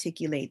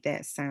articulate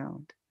that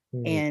sound.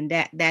 Mm, And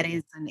that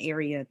is an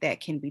area that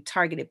can be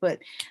targeted. But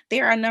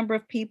there are a number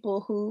of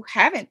people who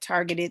haven't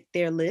targeted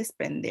their lisp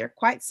and they're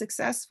quite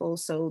successful.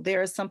 So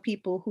there are some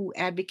people who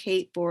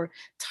advocate for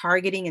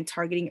targeting and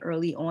targeting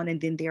early on. And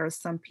then there are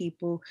some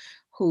people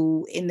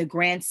who, in the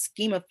grand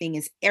scheme of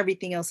things,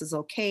 everything else is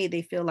okay.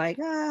 They feel like,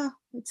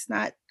 it's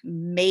not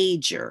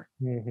major.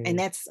 And mhm.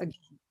 that's,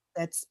 again,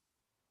 that's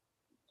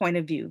point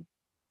of view.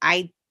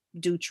 I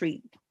do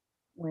treat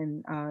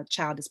when a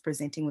child is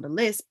presenting with a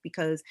lisp,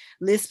 because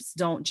lisps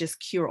don't just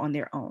cure on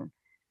their own.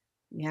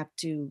 You have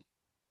to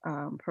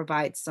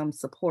provide some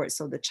support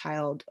so the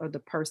child or the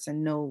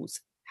person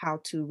knows how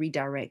to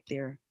redirect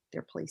their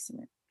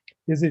placement.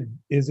 Is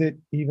it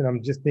even,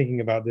 I'm just thinking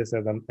about this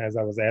as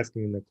I was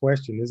asking the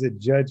question, is it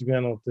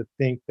judgmental to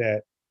think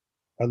that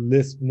a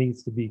lisp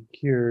needs to be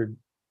cured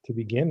to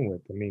begin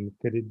with? I mean,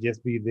 could it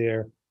just be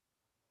their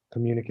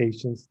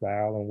communication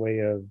style and way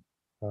of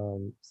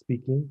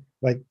speaking?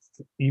 Like,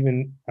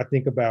 even I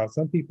think about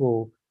some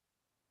people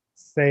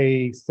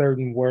say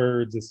certain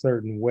words a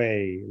certain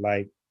way,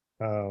 like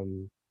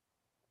um,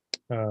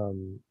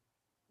 um,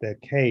 the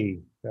K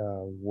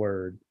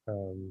word,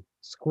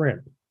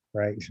 scrimp,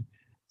 right?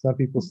 Some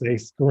people say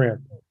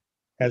scrimp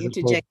The as opposed,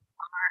 interject.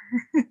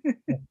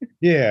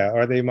 yeah,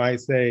 or they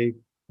might say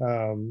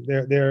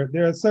there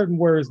are certain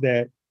words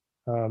that,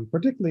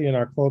 particularly in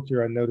our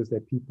culture, I notice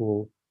that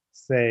people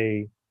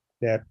say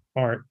that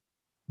aren't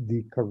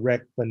the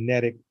correct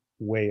phonetic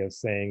way of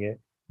saying it,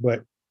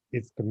 but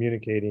they're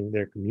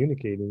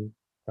communicating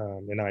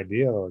an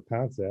idea or a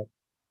concept.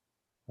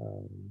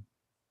 Um,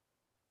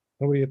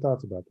 what are your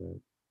thoughts about that?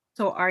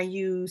 So are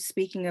you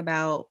speaking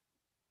about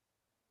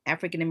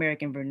African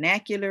American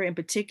vernacular in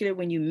particular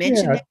when you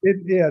mention Yeah,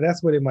 that? yeah,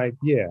 that's what it might.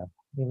 Yeah.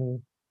 Hmm.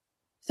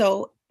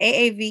 So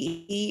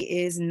AAVE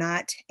is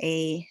not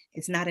a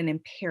it's not an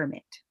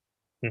impairment.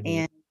 Hmm.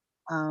 And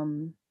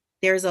um,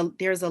 there's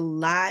a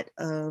lot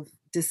of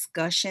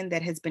discussion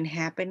that has been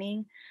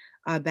happening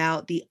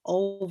about the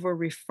over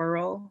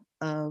referral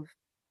of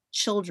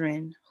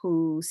children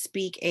who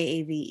speak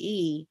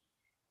AAVE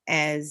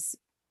as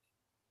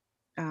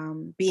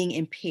being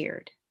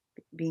impaired,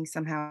 being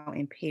somehow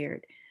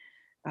impaired.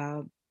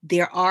 Uh,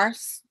 there are,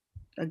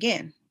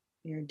 again,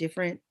 there are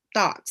different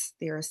thoughts.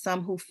 There are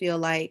some who feel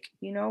like,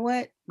 you know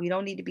what, we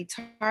don't need to be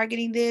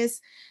targeting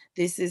this.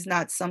 This is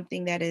not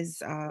something that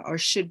is or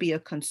should be a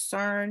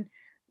concern.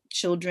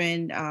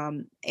 Children,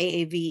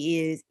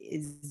 AAV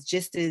is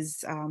just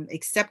as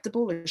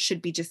acceptable, or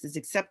should be just as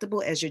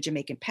acceptable as your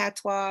Jamaican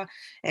patois,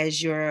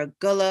 as your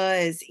Gullah,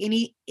 as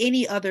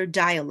any other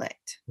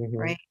dialect, Hmm.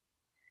 right?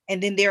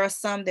 And then there are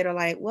some that are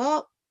like,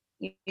 well,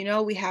 we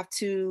have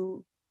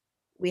to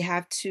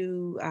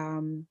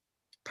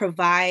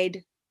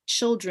provide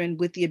children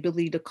with the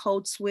ability to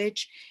code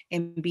switch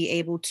and be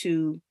able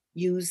to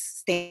use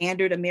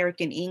standard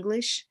American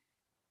English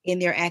in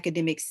their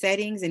academic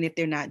settings. And if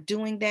they're not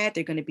doing that,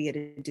 they're going to be at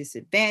a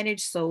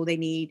disadvantage. So they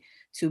need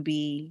to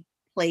be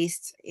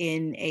placed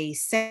in a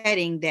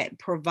setting that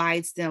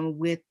provides them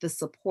with the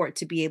support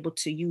to be able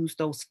to use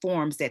those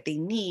forms that they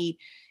need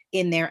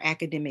in their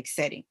academic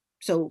setting.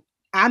 So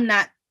I'm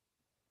not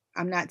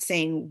I'm not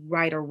saying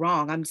right or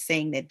wrong. I'm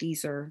saying that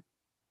these are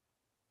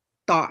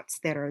thoughts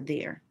that are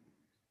there.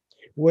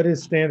 What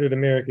is standard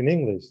American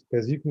English?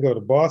 Because you can go to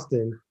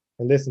Boston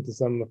and listen to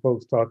some of the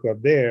folks talk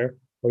up there,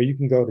 or you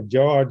can go to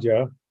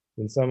Georgia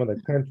and some of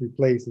the country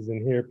places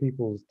and hear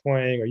people's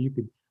twang, or you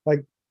could,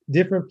 like,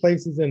 different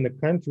places in the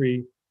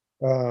country,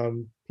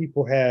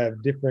 people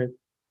have different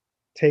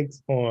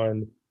takes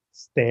on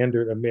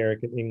standard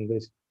American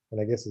English,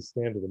 and I guess it's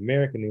standard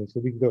American English.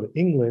 So we can go to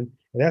England,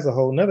 and that's a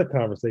whole nother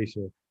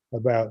conversation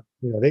about,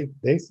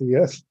 they see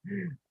us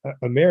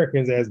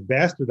Americans as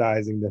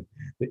bastardizing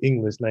the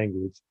English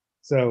language. Yeah.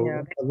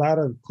 So a lot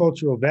of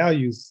cultural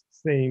values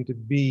seem to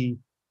be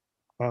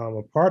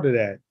a part of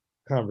that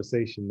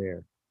conversation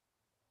there.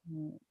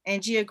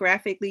 And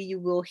geographically, you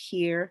will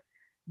hear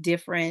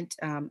different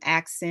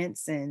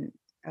accents and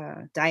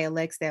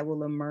dialects that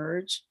will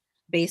emerge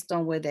based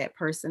on where that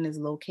person is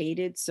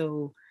located.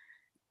 So,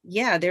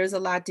 yeah, there's a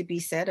lot to be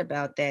said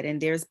about that. And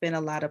there's been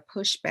a lot of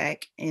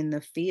pushback in the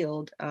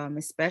field,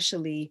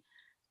 especially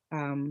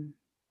um,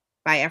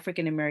 by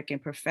African American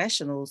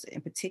professionals in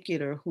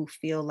particular, who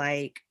feel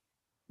like,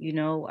 we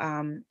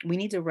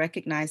need to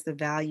recognize the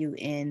value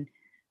in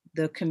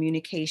the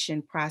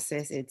communication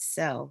process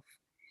itself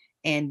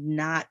and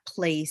not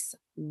place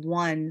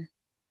one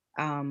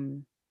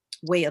um,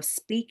 way of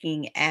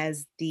speaking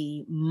as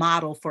the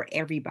model for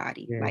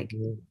everybody. Like,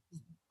 Mhm.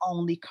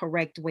 only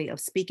correct way of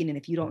speaking. And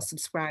if you don't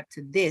subscribe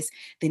to this,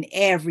 then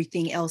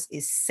everything else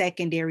is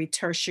secondary,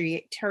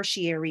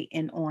 tertiary,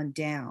 and on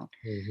down.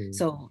 Mhm.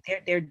 So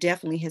there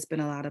definitely has been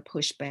a lot of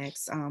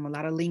pushbacks. A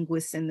lot of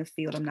linguists in the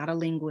field. I'm not a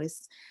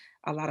linguist.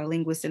 A lot of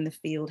linguists in the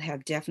field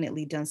have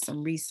definitely done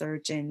some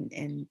research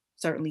and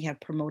certainly have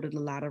promoted a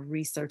lot of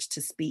research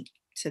to speak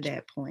to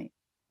that point.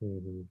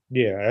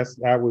 Yeah,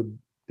 I would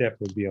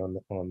definitely be on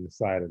the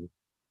side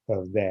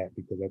of that,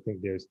 because I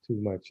think there's too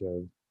much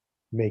of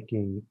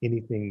making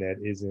anything that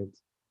isn't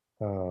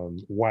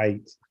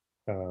white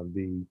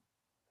the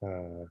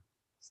uh,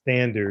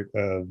 standard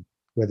of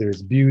whether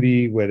it's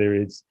beauty, whether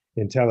it's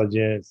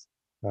intelligence,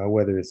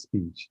 whether it's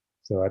speech.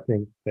 So I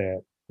think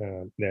that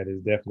that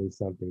is definitely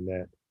something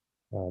that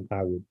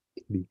I would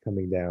be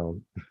coming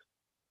down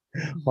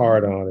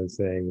hard on and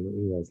saying,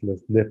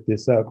 let's lift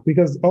this up,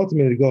 because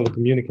ultimately the goal of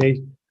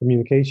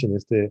communication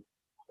is to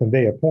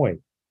convey a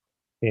point.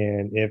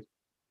 And if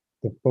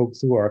the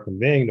folks who are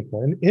conveying the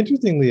point, and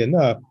interestingly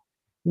enough,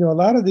 a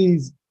lot of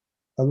the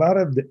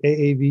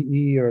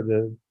AAVE or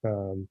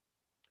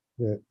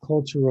the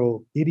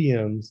cultural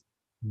idioms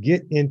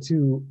get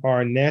into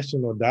our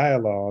national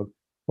dialogue.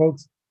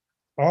 Folks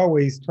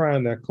always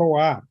trying to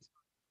co-opt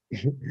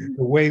the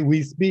way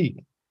we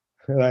speak,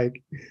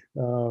 like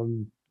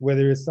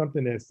whether it's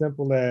something as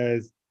simple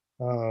as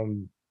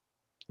um,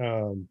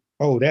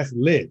 oh, that's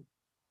lit.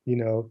 You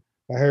know,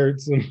 I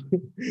heard some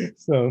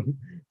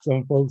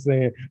some folks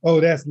saying, oh,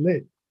 that's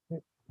lit.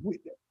 We,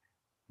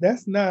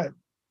 that's not,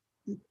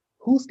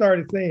 who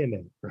started saying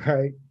that,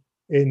 right?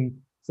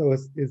 And so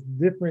it's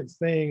different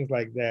sayings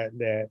like that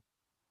that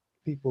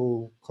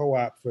people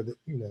co-opt for the,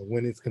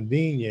 when it's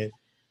convenient,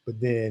 but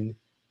then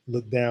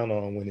look down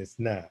on when it's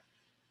not.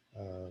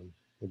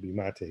 Would be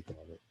my take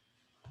on it.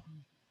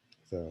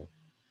 So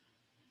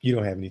you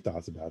don't have any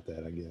thoughts about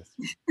that, I guess.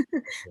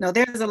 No,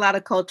 there's a lot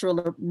of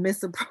cultural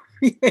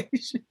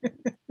misappropriation.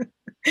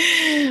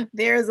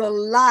 There's a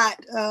lot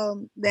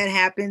that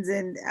happens,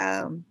 and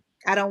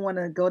I don't want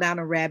to go down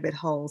a rabbit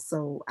hole.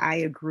 So I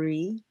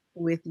agree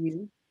with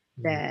you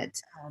that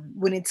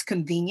when it's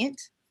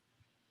convenient,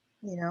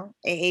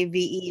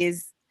 AAVE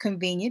is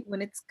convenient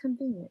when it's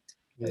convenient.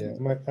 Yeah,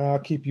 I'll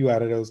keep you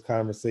out of those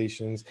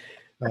conversations,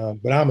 but I'm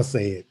gonna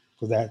say it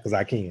because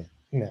I can.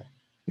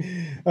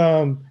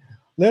 Um,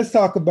 let's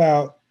talk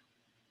about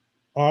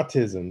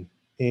autism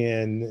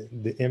and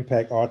the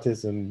impact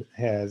autism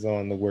has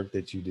on the work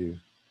that you do.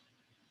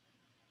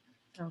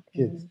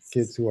 Okay.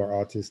 Kids who are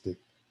autistic.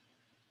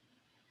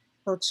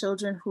 So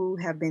children who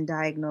have been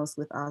diagnosed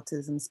with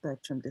autism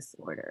spectrum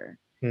disorder.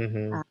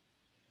 I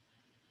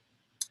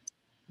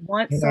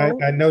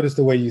noticed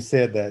the way you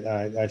said that.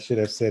 I should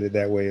have said it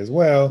that way as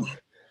well.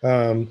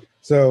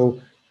 So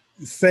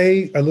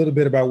say a little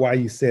bit about why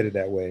you said it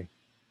that way.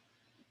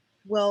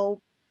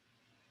 Well,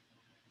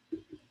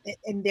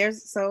 and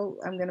so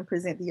I'm going to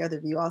present the other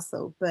view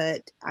also,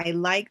 but I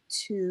like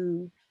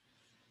to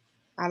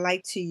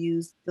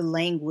use the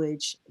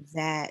language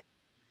that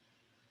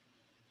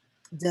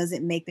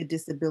doesn't make the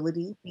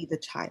disability be the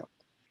child.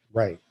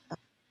 Right.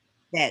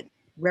 That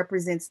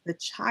represents the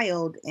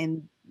child,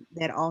 and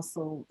that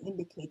also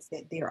indicates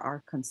that there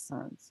are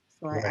concerns.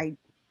 So right. I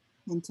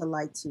tend to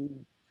like to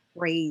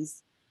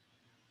phrase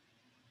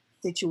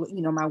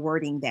my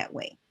wording that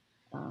way.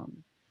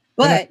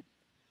 But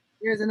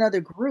there's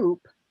another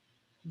group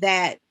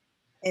that,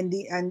 and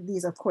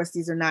these, of course,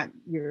 these are not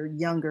your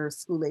younger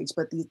school age,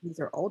 but these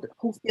are older,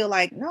 who feel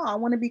like, no, I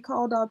want to be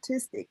called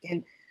autistic.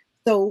 And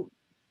so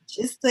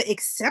just the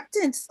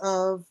acceptance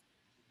of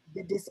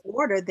the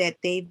disorder that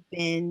they've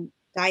been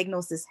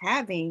diagnosed as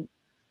having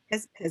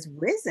has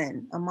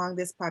risen among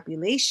this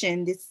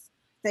population, this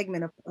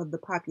segment of the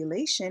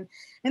population.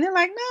 And they're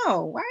like,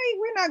 no, why,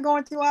 we're not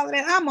going through all of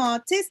that. I'm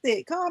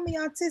autistic. Call me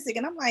autistic.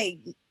 And I'm like,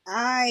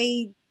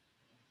 I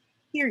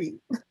hear you.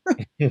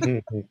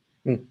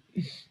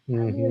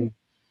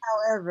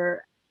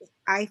 However,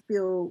 I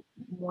feel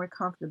more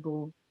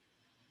comfortable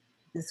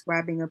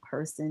describing a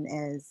person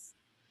as,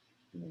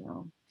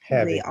 who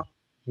they are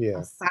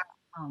aside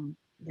from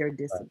their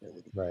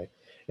disability. Right.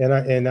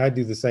 And I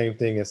do the same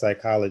thing in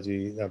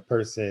psychology. A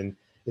person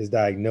is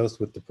diagnosed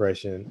with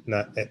depression,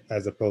 not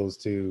as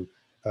opposed to,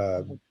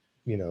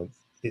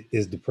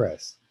 is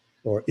depressed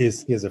or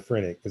is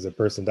schizophrenic. Is a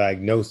person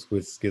diagnosed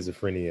with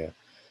schizophrenia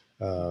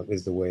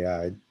is the way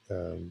I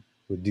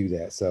would do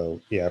that. So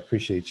yeah, I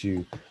appreciate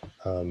you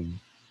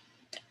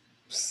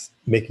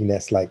making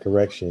that slight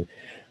correction.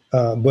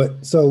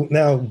 But so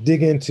now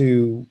dig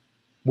into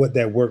what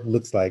that work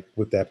looks like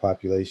with that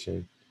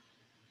population.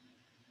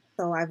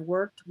 So I've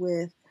worked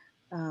with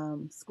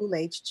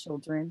school-age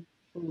children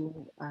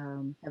who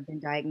have been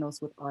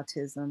diagnosed with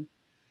autism,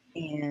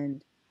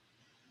 and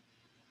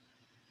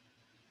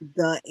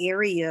the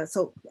area,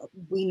 so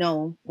we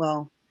know,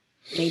 well,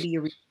 maybe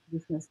your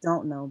listeners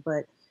don't know,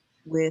 but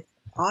with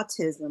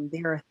autism,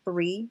 there are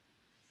three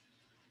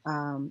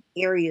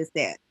areas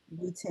that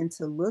we tend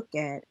to look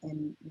at,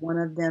 and one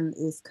of them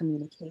is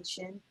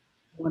communication,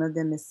 one of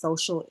them is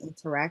social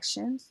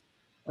interactions,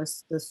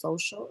 the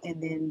social,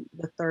 and then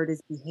the third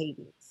is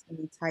behaviors,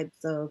 any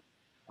types of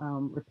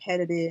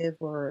repetitive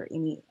or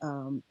any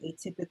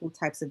atypical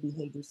types of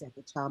behaviors that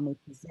the child may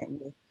present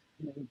with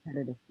in a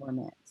repetitive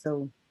format.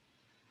 So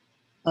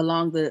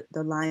along the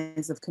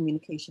lines of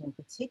communication in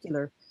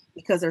particular,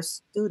 because our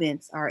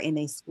students are in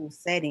a school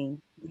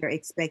setting, they're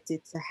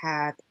expected to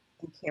have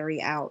and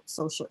carry out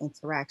social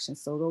interaction.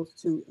 So those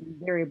two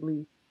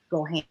invariably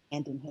go hand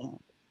in hand.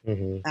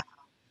 Mm-hmm. Uh,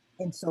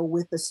 and so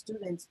with the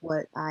students,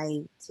 what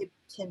I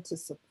tend to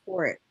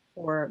support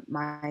for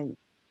my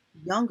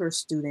younger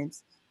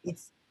students,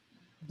 it's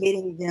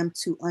getting them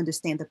to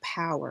understand the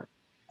power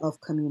of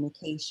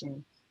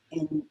communication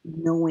and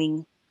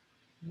knowing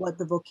what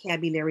the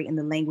vocabulary and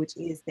the language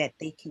is that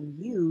they can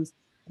use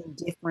in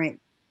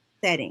different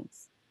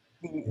settings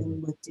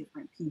and with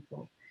different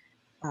people.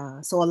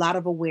 So a lot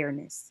of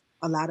awareness,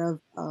 a lot of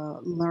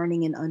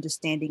learning and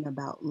understanding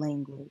about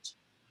language.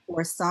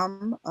 For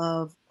some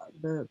of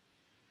the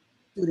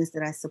students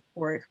that I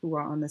support who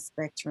are on the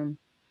spectrum,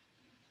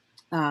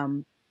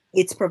 um,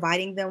 it's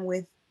providing them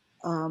with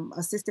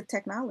assistive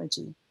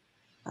technology,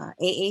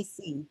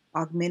 AAC,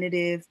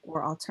 augmentative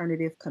or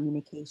alternative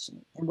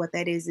communication. And what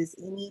that is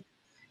any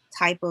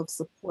type of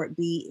support,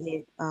 be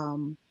it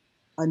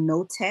a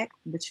no tech,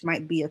 which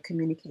might be a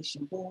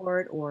communication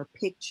board or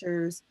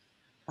pictures,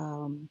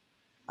 um,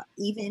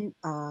 even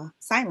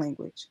sign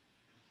language,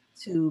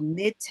 to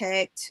mid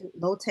tech, to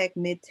low tech,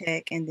 mid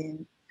tech, and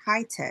then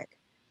high tech.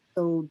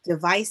 So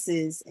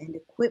devices and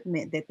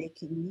equipment that they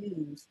can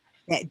use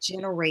that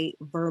generate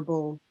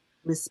verbal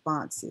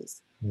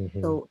responses.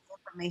 Mm-hmm. So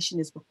information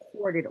is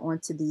recorded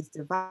onto these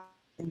devices,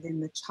 and then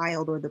the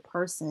child or the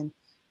person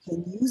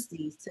can use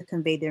these to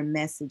convey their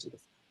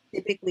messages.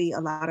 Typically, a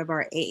lot of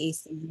our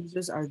AAC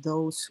users are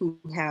those who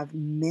have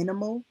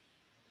minimal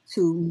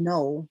to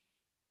no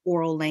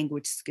oral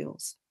language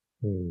skills.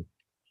 Mm-hmm.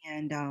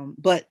 And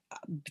but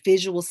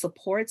visual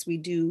supports, we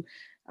do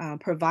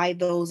provide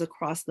those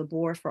across the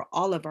board for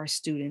all of our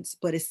students,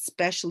 but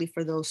especially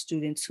for those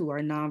students who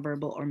are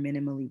nonverbal or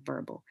minimally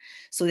verbal,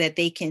 so that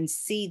they can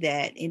see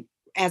that in,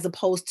 as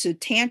opposed to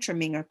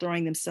tantruming or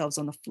throwing themselves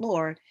on the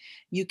floor,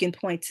 you can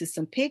point to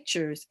some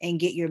pictures and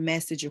get your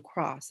message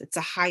across. It's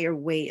a higher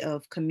way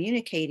of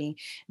communicating.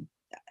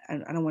 I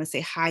don't want to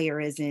say higher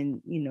as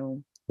in,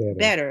 Better.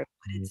 better,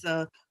 but Mm-hmm. it's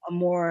a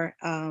more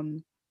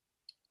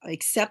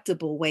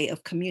acceptable way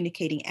of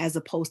communicating as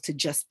opposed to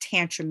just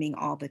tantruming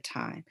all the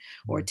time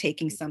or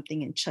taking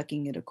something and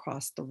chucking it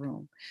across the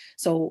room.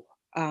 So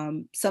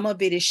some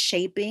of it is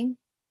shaping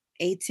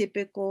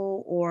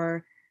atypical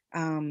or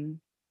um,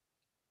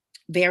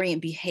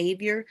 variant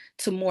behavior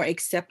to more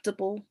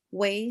acceptable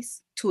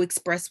ways to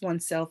express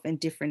oneself in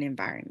different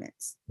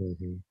environments.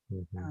 Mm-hmm.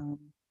 Mm-hmm. Um,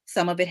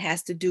 some of it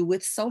has to do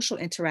with social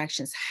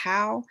interactions.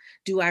 How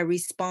do I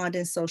respond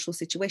in social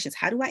situations?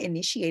 How do I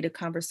initiate a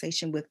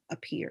conversation with a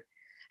peer?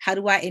 How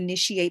do I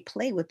initiate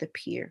play with a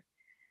peer?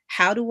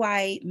 How do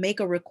I make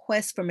a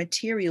request for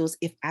materials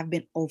if I've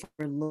been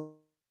overlooked?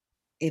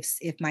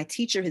 If my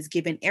teacher has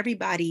given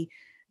everybody,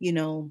 you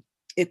know,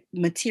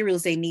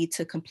 materials they need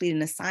to complete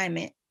an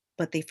assignment,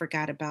 but they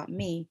forgot about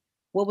me,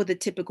 what would the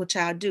typical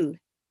child do?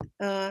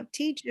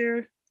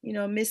 Teacher,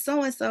 Miss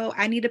So and so,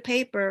 I need a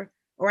paper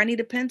or I need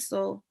a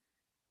pencil.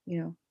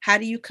 How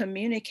do you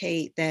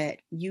communicate that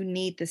you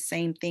need the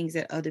same things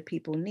that other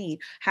people need?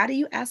 How do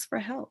you ask for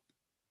help?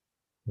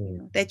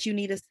 That you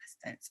need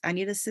assistance. I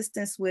need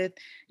assistance with,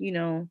 you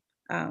know,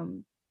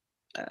 um,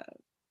 uh,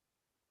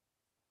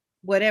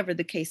 whatever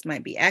the case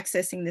might be,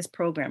 accessing this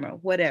program or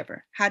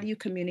whatever. How do you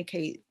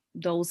communicate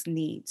those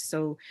needs?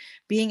 So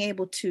being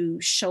able to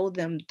show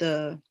them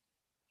the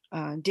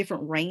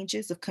different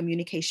ranges of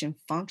communication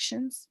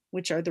functions,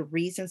 which are the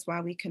reasons why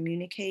we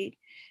communicate,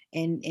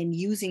 and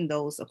using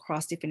those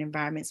across different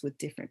environments with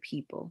different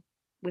people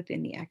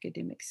within the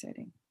academic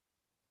setting.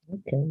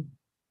 Okay.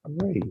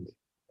 Great.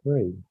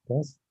 Great.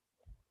 That's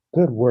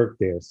good work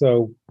there.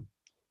 So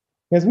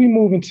as we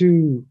move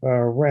into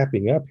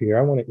wrapping up here,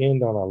 I want to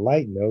end on a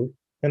light note,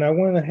 and I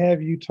want to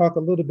have you talk a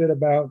little bit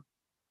about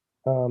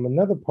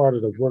another part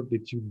of the work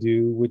that you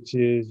do, which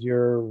is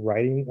your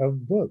writing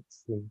of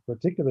books, in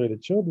particular the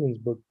children's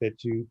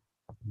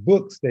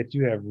books that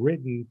you have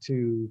written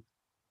to,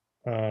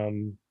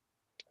 um,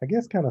 I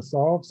guess, kind of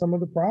solve some of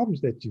the problems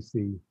that you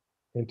see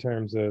in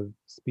terms of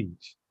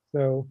speech.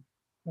 So,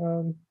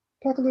 um,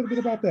 talk a little bit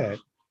about that.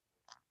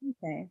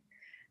 Okay.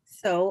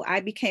 So I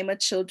became a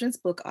children's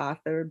book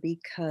author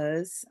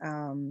because,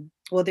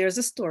 well, there's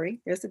a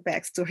story, there's a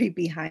backstory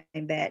behind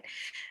that.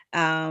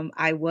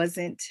 I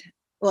wasn't,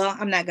 well,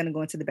 I'm not going to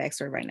go into the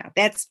backstory right now.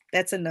 That's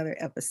another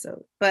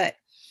episode. But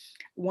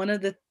one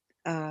of the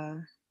uh,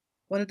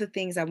 one of the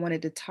things I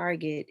wanted to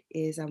target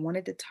is I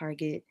wanted to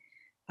target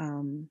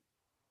um,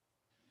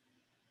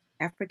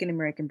 African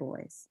American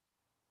boys.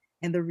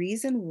 And the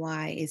reason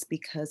why is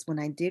because when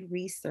I did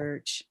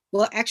research,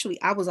 well,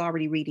 actually, I was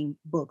already reading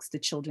books to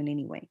children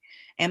anyway.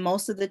 And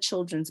most of the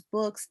children's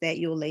books that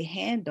you'll lay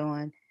hand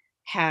on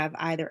have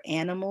either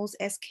animals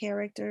as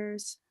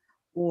characters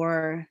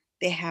or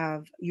they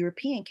have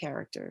European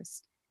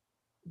characters.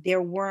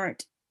 There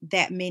weren't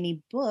that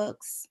many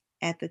books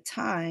at the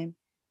time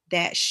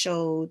that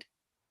showed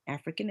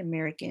African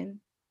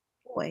American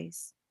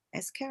boys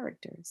as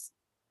characters.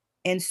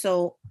 And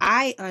so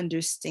I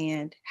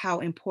understand how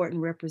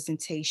important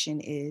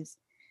representation is.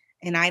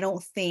 And I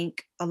don't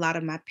think a lot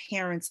of my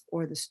parents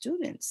or the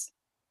students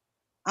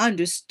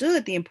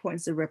understood the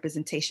importance of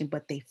representation,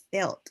 but they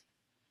felt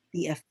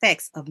the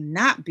effects of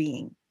not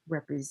being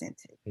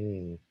represented.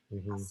 Mm, I'll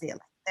mm-hmm, say it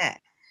like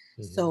that.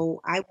 mm-hmm,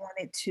 So I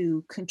wanted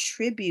to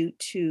contribute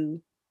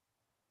to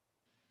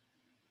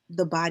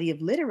the body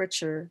of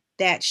literature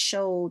that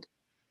showed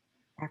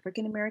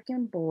African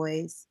American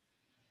boys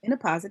in a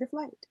positive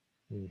light.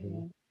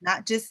 mm-hmm.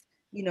 Not just,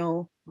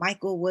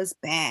 Michael was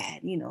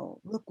bad,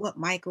 look what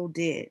Michael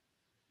did.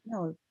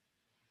 No,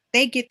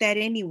 they get that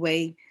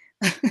anyway.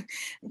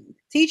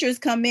 Teachers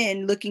come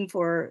in looking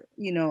for,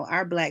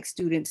 our Black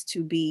students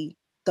to be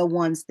the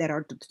ones that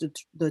are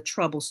the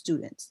trouble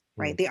students,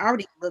 right? They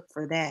already look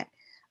for that.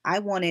 I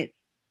wanted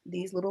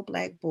these little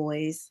Black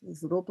boys,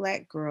 these little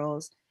Black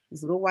girls,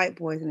 these little white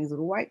boys and these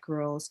little white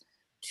girls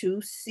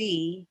to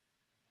see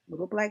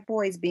little Black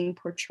boys being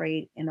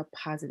portrayed in a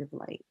positive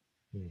light,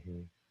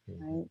 Mm-hmm.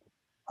 Mm-hmm. right?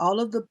 All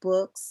of the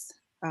books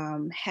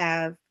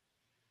have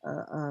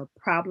a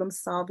problem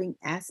solving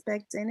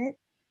aspect in it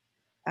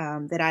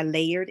that I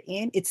layered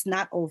in. It's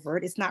not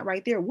overt, it's not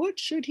right there. What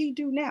should he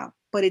do now?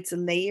 But it's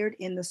layered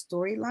in the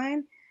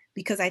storyline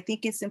because I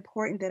think it's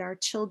important that our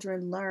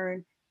children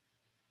learn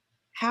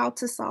how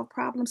to solve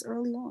problems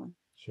early on.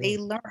 They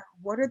Sure. learn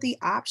what are the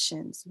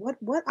options?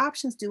 What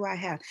options do I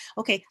have?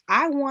 Okay,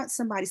 I want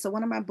somebody. So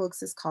one of my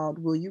books is called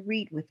Will You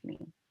Read With Me?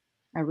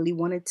 I really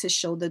wanted to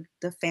show the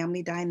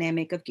family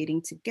dynamic of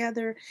getting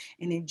together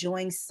and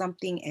enjoying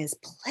something as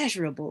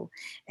pleasurable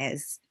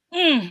as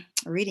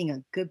reading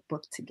a good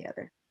book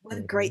together. What a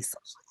Mm-hmm. great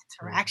social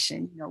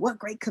interaction, what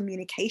great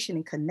communication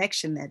and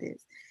connection that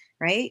is,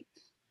 right?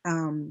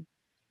 Um,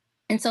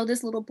 and so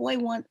this little boy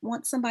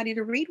wants somebody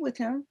to read with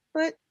him,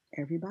 but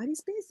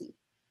everybody's busy.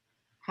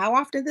 How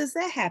often does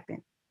that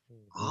happen?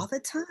 Mm-hmm. All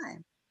the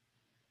time.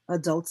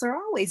 Adults are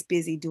always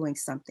busy doing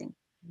something.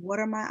 What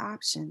are my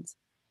options?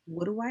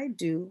 What do I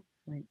do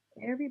when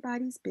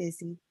everybody's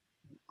busy?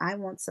 I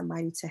want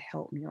somebody to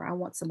help me, or I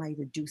want somebody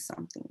to do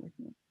something with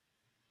me,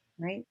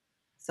 right?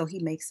 So he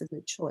makes a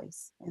good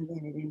choice, and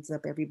then it ends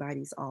up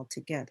everybody's all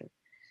together.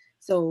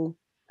 So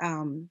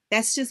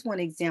that's just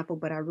one example,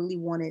 but I really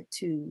wanted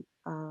to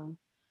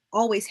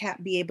always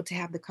be able to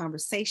have the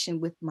conversation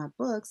with my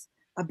books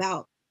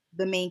about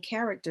the main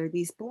character,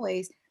 these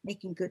boys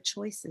making good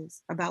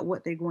choices about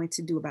what they're going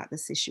to do about the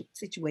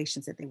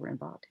situations that they were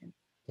involved in.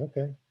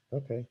 Okay.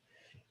 Okay.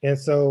 And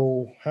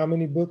so, how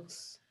many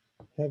books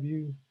have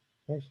you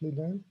actually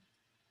done?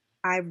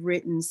 I've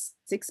written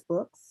 6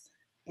 books,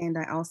 and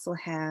I also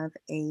have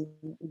a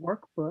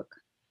workbook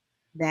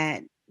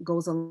that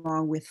goes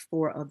along with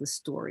 4 of the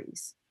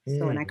stories.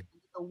 So, and I Mm,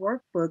 created a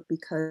workbook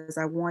because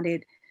I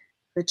wanted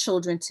the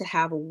children to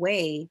have a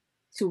way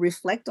to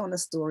reflect on the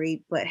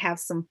story, but have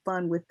some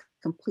fun with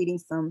completing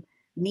some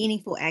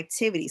meaningful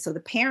activity. So the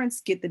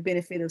parents get the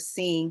benefit of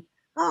seeing,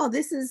 oh,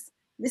 this is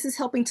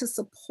helping to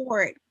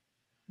support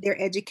their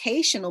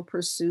educational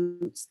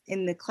pursuits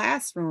in the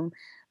classroom,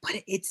 but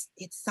it's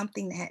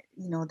something that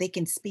they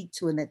can speak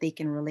to and that they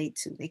can relate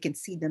to. They can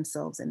see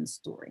themselves in the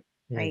story,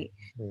 mm, right?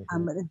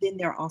 mm-hmm. And then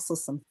there are also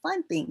some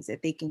fun things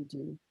that they can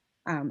do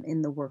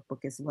in the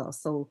workbook as well.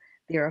 So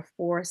there are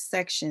 4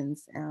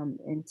 sections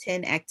and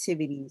 10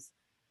 activities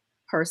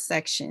per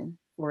section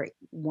for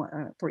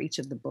for each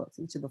of the books,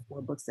 each of the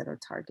 4 books that are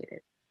targeted.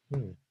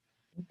 Mm,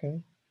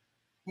 okay.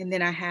 And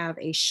then I have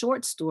a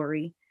short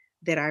story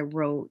that I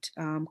wrote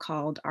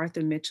called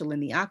Arthur Mitchell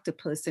and the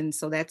Octopus. And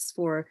so that's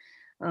for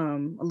a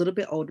little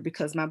bit older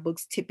because my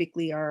books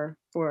typically are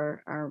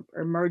for our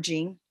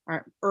emerging,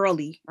 our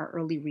early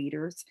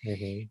readers.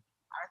 Mm-hmm.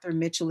 Arthur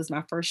Mitchell is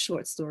my first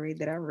short story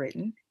that I've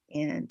written.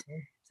 And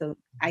so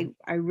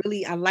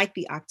Mm-hmm. I like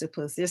the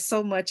octopus. There's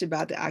so much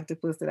about the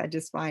octopus that I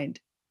just find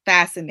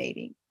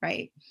fascinating,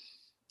 right?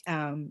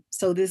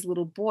 So this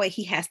little boy,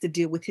 he has to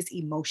deal with his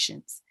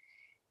emotions.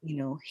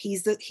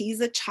 He's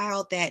a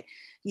child that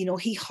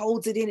he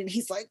holds it in and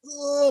he's like,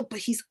 oh, but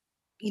he's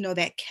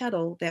that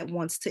kettle that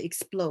wants to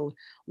explode.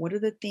 What are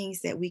the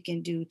things that we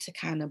can do to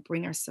kind of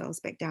bring ourselves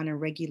back down and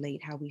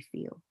regulate how we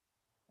feel,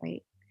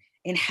 right?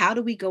 And how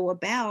do we go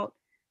about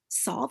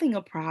solving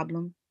a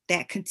problem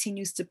that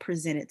continues to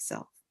present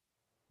itself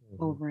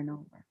Mm-hmm. over and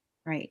over,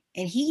 right?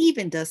 And he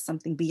even does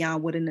something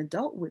beyond what an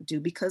adult would do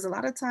because a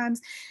lot of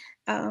times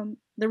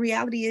the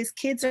reality is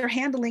kids are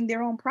handling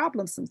their own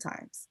problems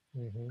sometimes.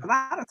 Mm-hmm. A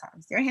lot of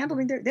times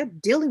they're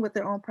dealing with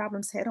their own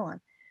problems head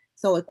on.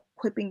 So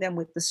equipping them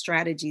with the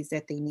strategies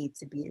that they need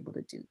to be able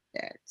to do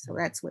that. So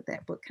that's what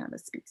that book kind of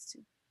speaks to.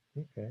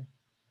 Okay.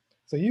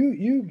 So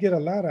you get a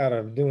lot out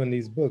of doing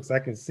these books. I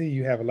can see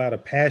you have a lot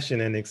of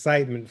passion and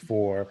excitement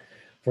for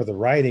the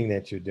writing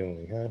that you're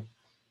doing, huh?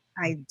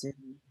 I do.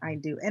 I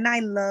do. And I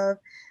love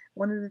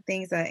one of the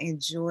things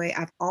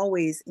I've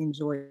always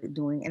enjoyed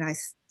doing, and I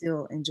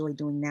still enjoy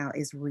doing now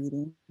is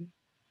reading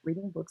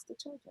books to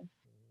children.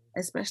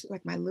 especially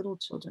like my little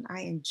children.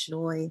 I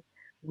enjoy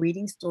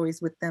reading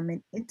stories with them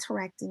and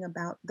interacting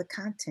about the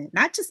content,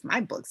 not just my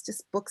books,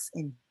 just books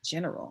in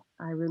general.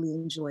 I really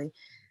enjoy,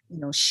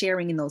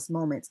 sharing in those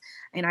moments.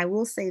 And I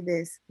will say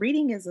this,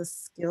 reading is a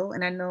skill,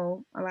 and I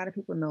know a lot of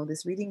people know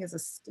this, reading is a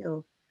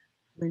skill.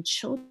 When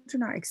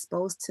children are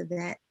exposed to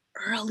that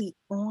early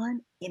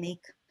on in a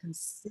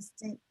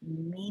consistent,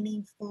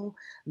 meaningful,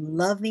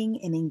 loving,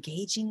 and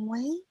engaging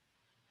way,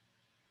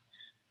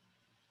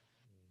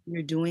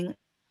 you're doing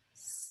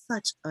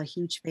such a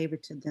huge favor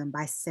to them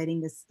by setting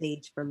the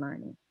stage for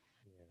learning.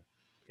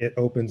 It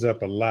opens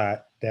up a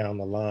lot down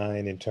the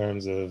line in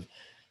terms of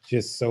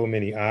just so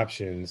many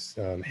options,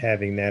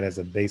 having that as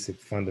a basic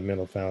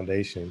fundamental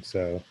foundation.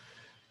 So,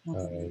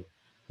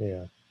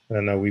 yeah, and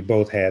I know we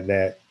both had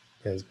that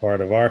as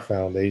part of our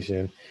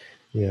foundation,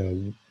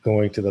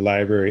 going to the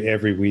library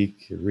every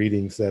week,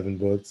 reading 7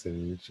 books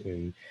and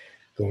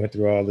going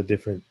through all the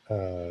different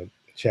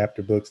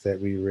chapter books that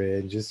we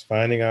read, just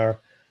finding our,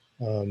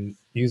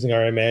 using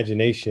our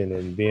imagination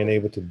and being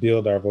able to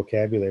build our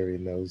vocabulary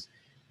in those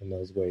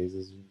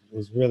ways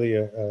was really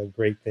a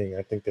great thing.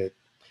 I think that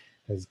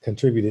has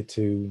contributed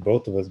to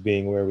both of us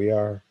being where we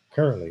are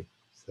currently.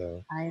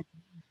 So I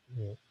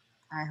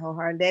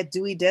wholeheartedly, that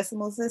Dewey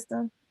Decimal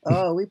System.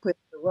 Oh, we put it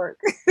to work.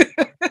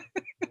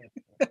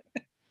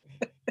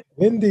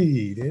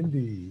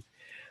 Indeed.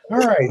 All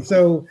right.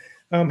 So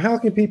how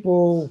can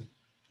people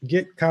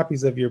get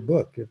copies of your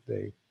book if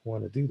they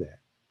want to do that?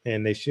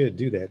 And they should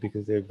do that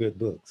because they're good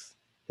books.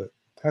 But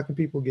how can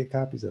people get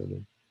copies of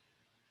them?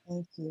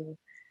 Thank you.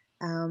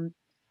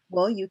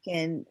 Well, you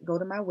can go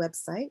to my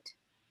website.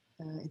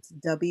 It's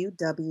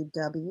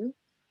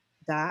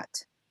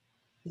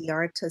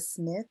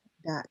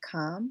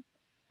www.beartasmith.com.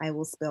 I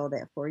will spell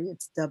that for you.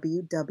 It's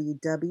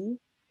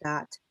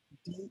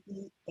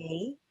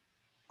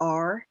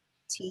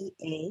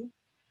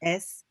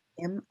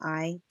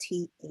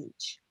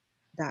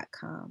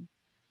www.beartasmith.com.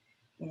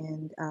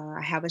 And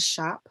I have a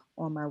shop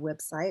on my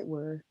website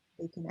where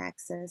they can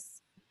access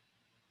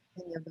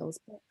any of those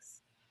books,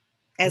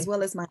 as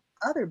well as my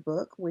other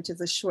book, which is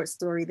a short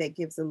story that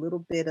gives a little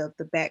bit of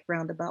the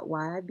background about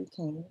why I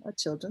became a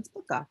children's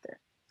book author.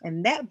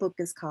 And that book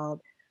is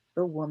called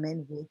The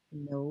Woman with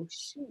No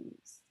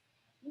Shoes.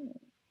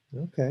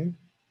 Okay.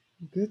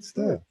 Good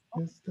stuff.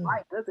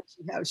 Why doesn't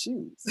she have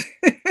shoes?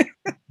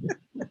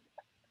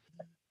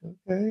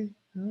 Okay.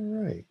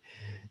 All right.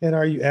 And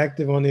are you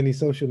active on any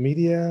social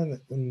media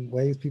and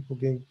ways people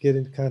can get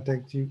in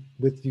contact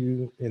with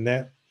you in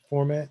that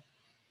format?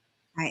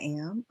 I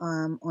am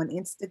on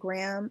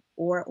Instagram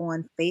or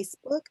on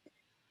Facebook.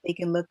 They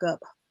can look up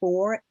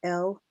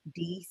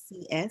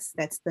 4LDCS.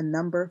 That's the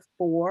number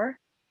 4LDCS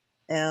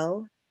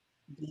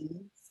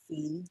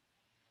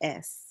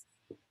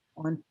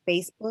on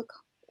Facebook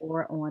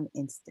or on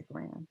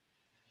Instagram.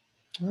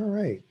 All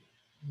right.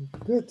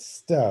 Good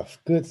stuff.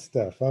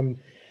 I'm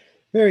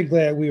very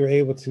glad we were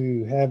able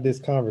to have this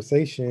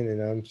conversation,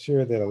 and I'm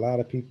sure that a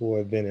lot of people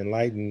have been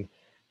enlightened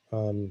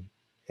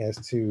as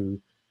to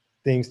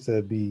things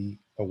to be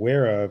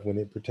aware of when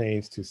it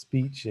pertains to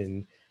speech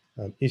and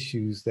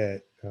issues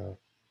that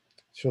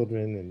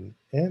children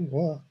and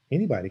well,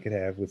 anybody could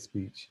have with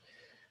speech.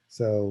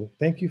 So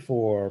thank you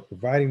for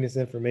providing this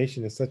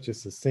information in such a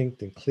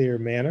succinct and clear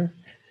manner.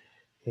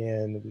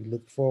 And we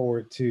look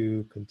forward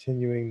to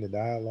continuing the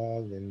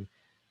dialogue and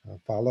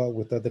follow up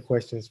with other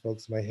questions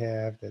folks might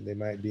have that they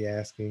might be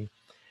asking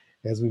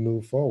as we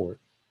move forward.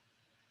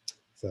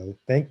 So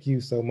thank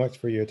you so much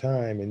for your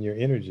time and your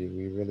energy.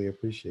 We really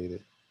appreciate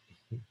it.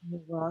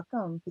 You're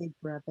welcome, big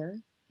brother.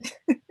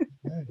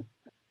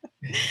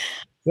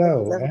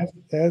 So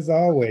as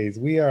always,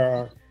 we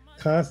are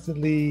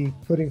constantly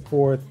putting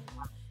forth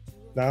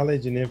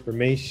knowledge and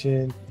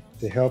information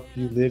to help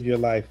you live your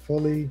life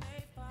fully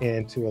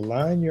and to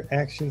align your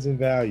actions and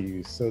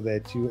values so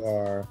that you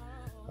are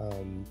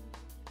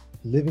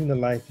living the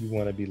life you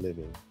want to be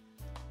living.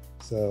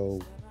 So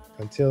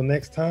until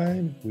next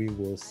time, we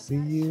will see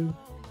you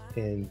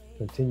and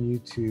continue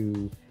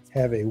to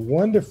have a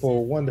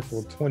wonderful,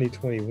 wonderful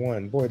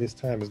 2021. Boy, this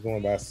time is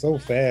going by so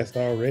fast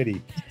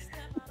already.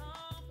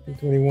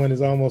 2021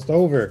 is almost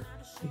over.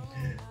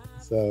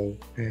 So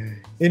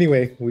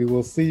anyway, we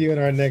will see you in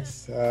our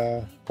next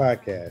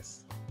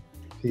podcast.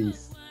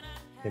 Peace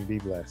and be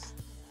blessed.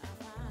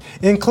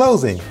 In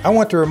closing, I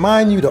want to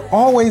remind you to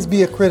always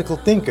be a critical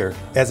thinker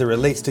as it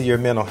relates to your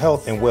mental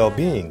health and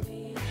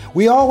well-being.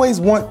 We always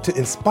want to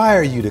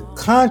inspire you to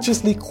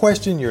consciously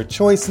question your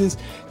choices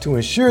to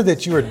ensure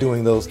that you are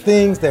doing those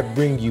things that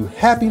bring you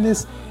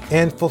happiness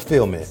and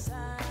fulfillment.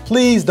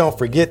 Please don't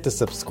forget to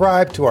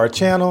subscribe to our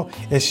channel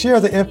and share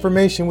the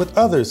information with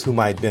others who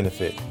might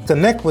benefit.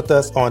 Connect with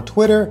us on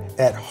Twitter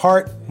at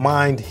Heart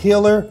Mind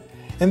Healer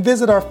and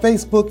visit our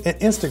Facebook and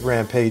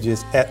Instagram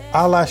pages at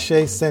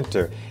Alashe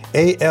Center,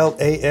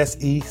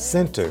 ALASE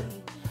Center.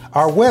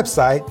 Our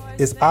website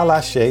is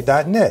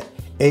alashe.net,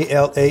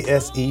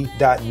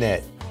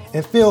 ALASE.net.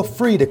 And feel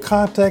free to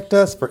contact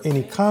us for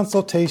any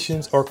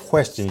consultations or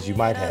questions you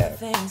might have.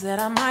 Things that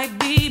I might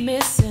be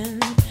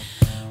missing,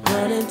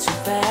 running moving too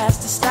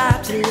fast to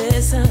stop to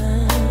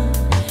listen.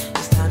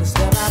 It's time to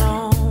step out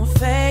on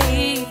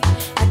faith.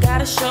 I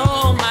gotta show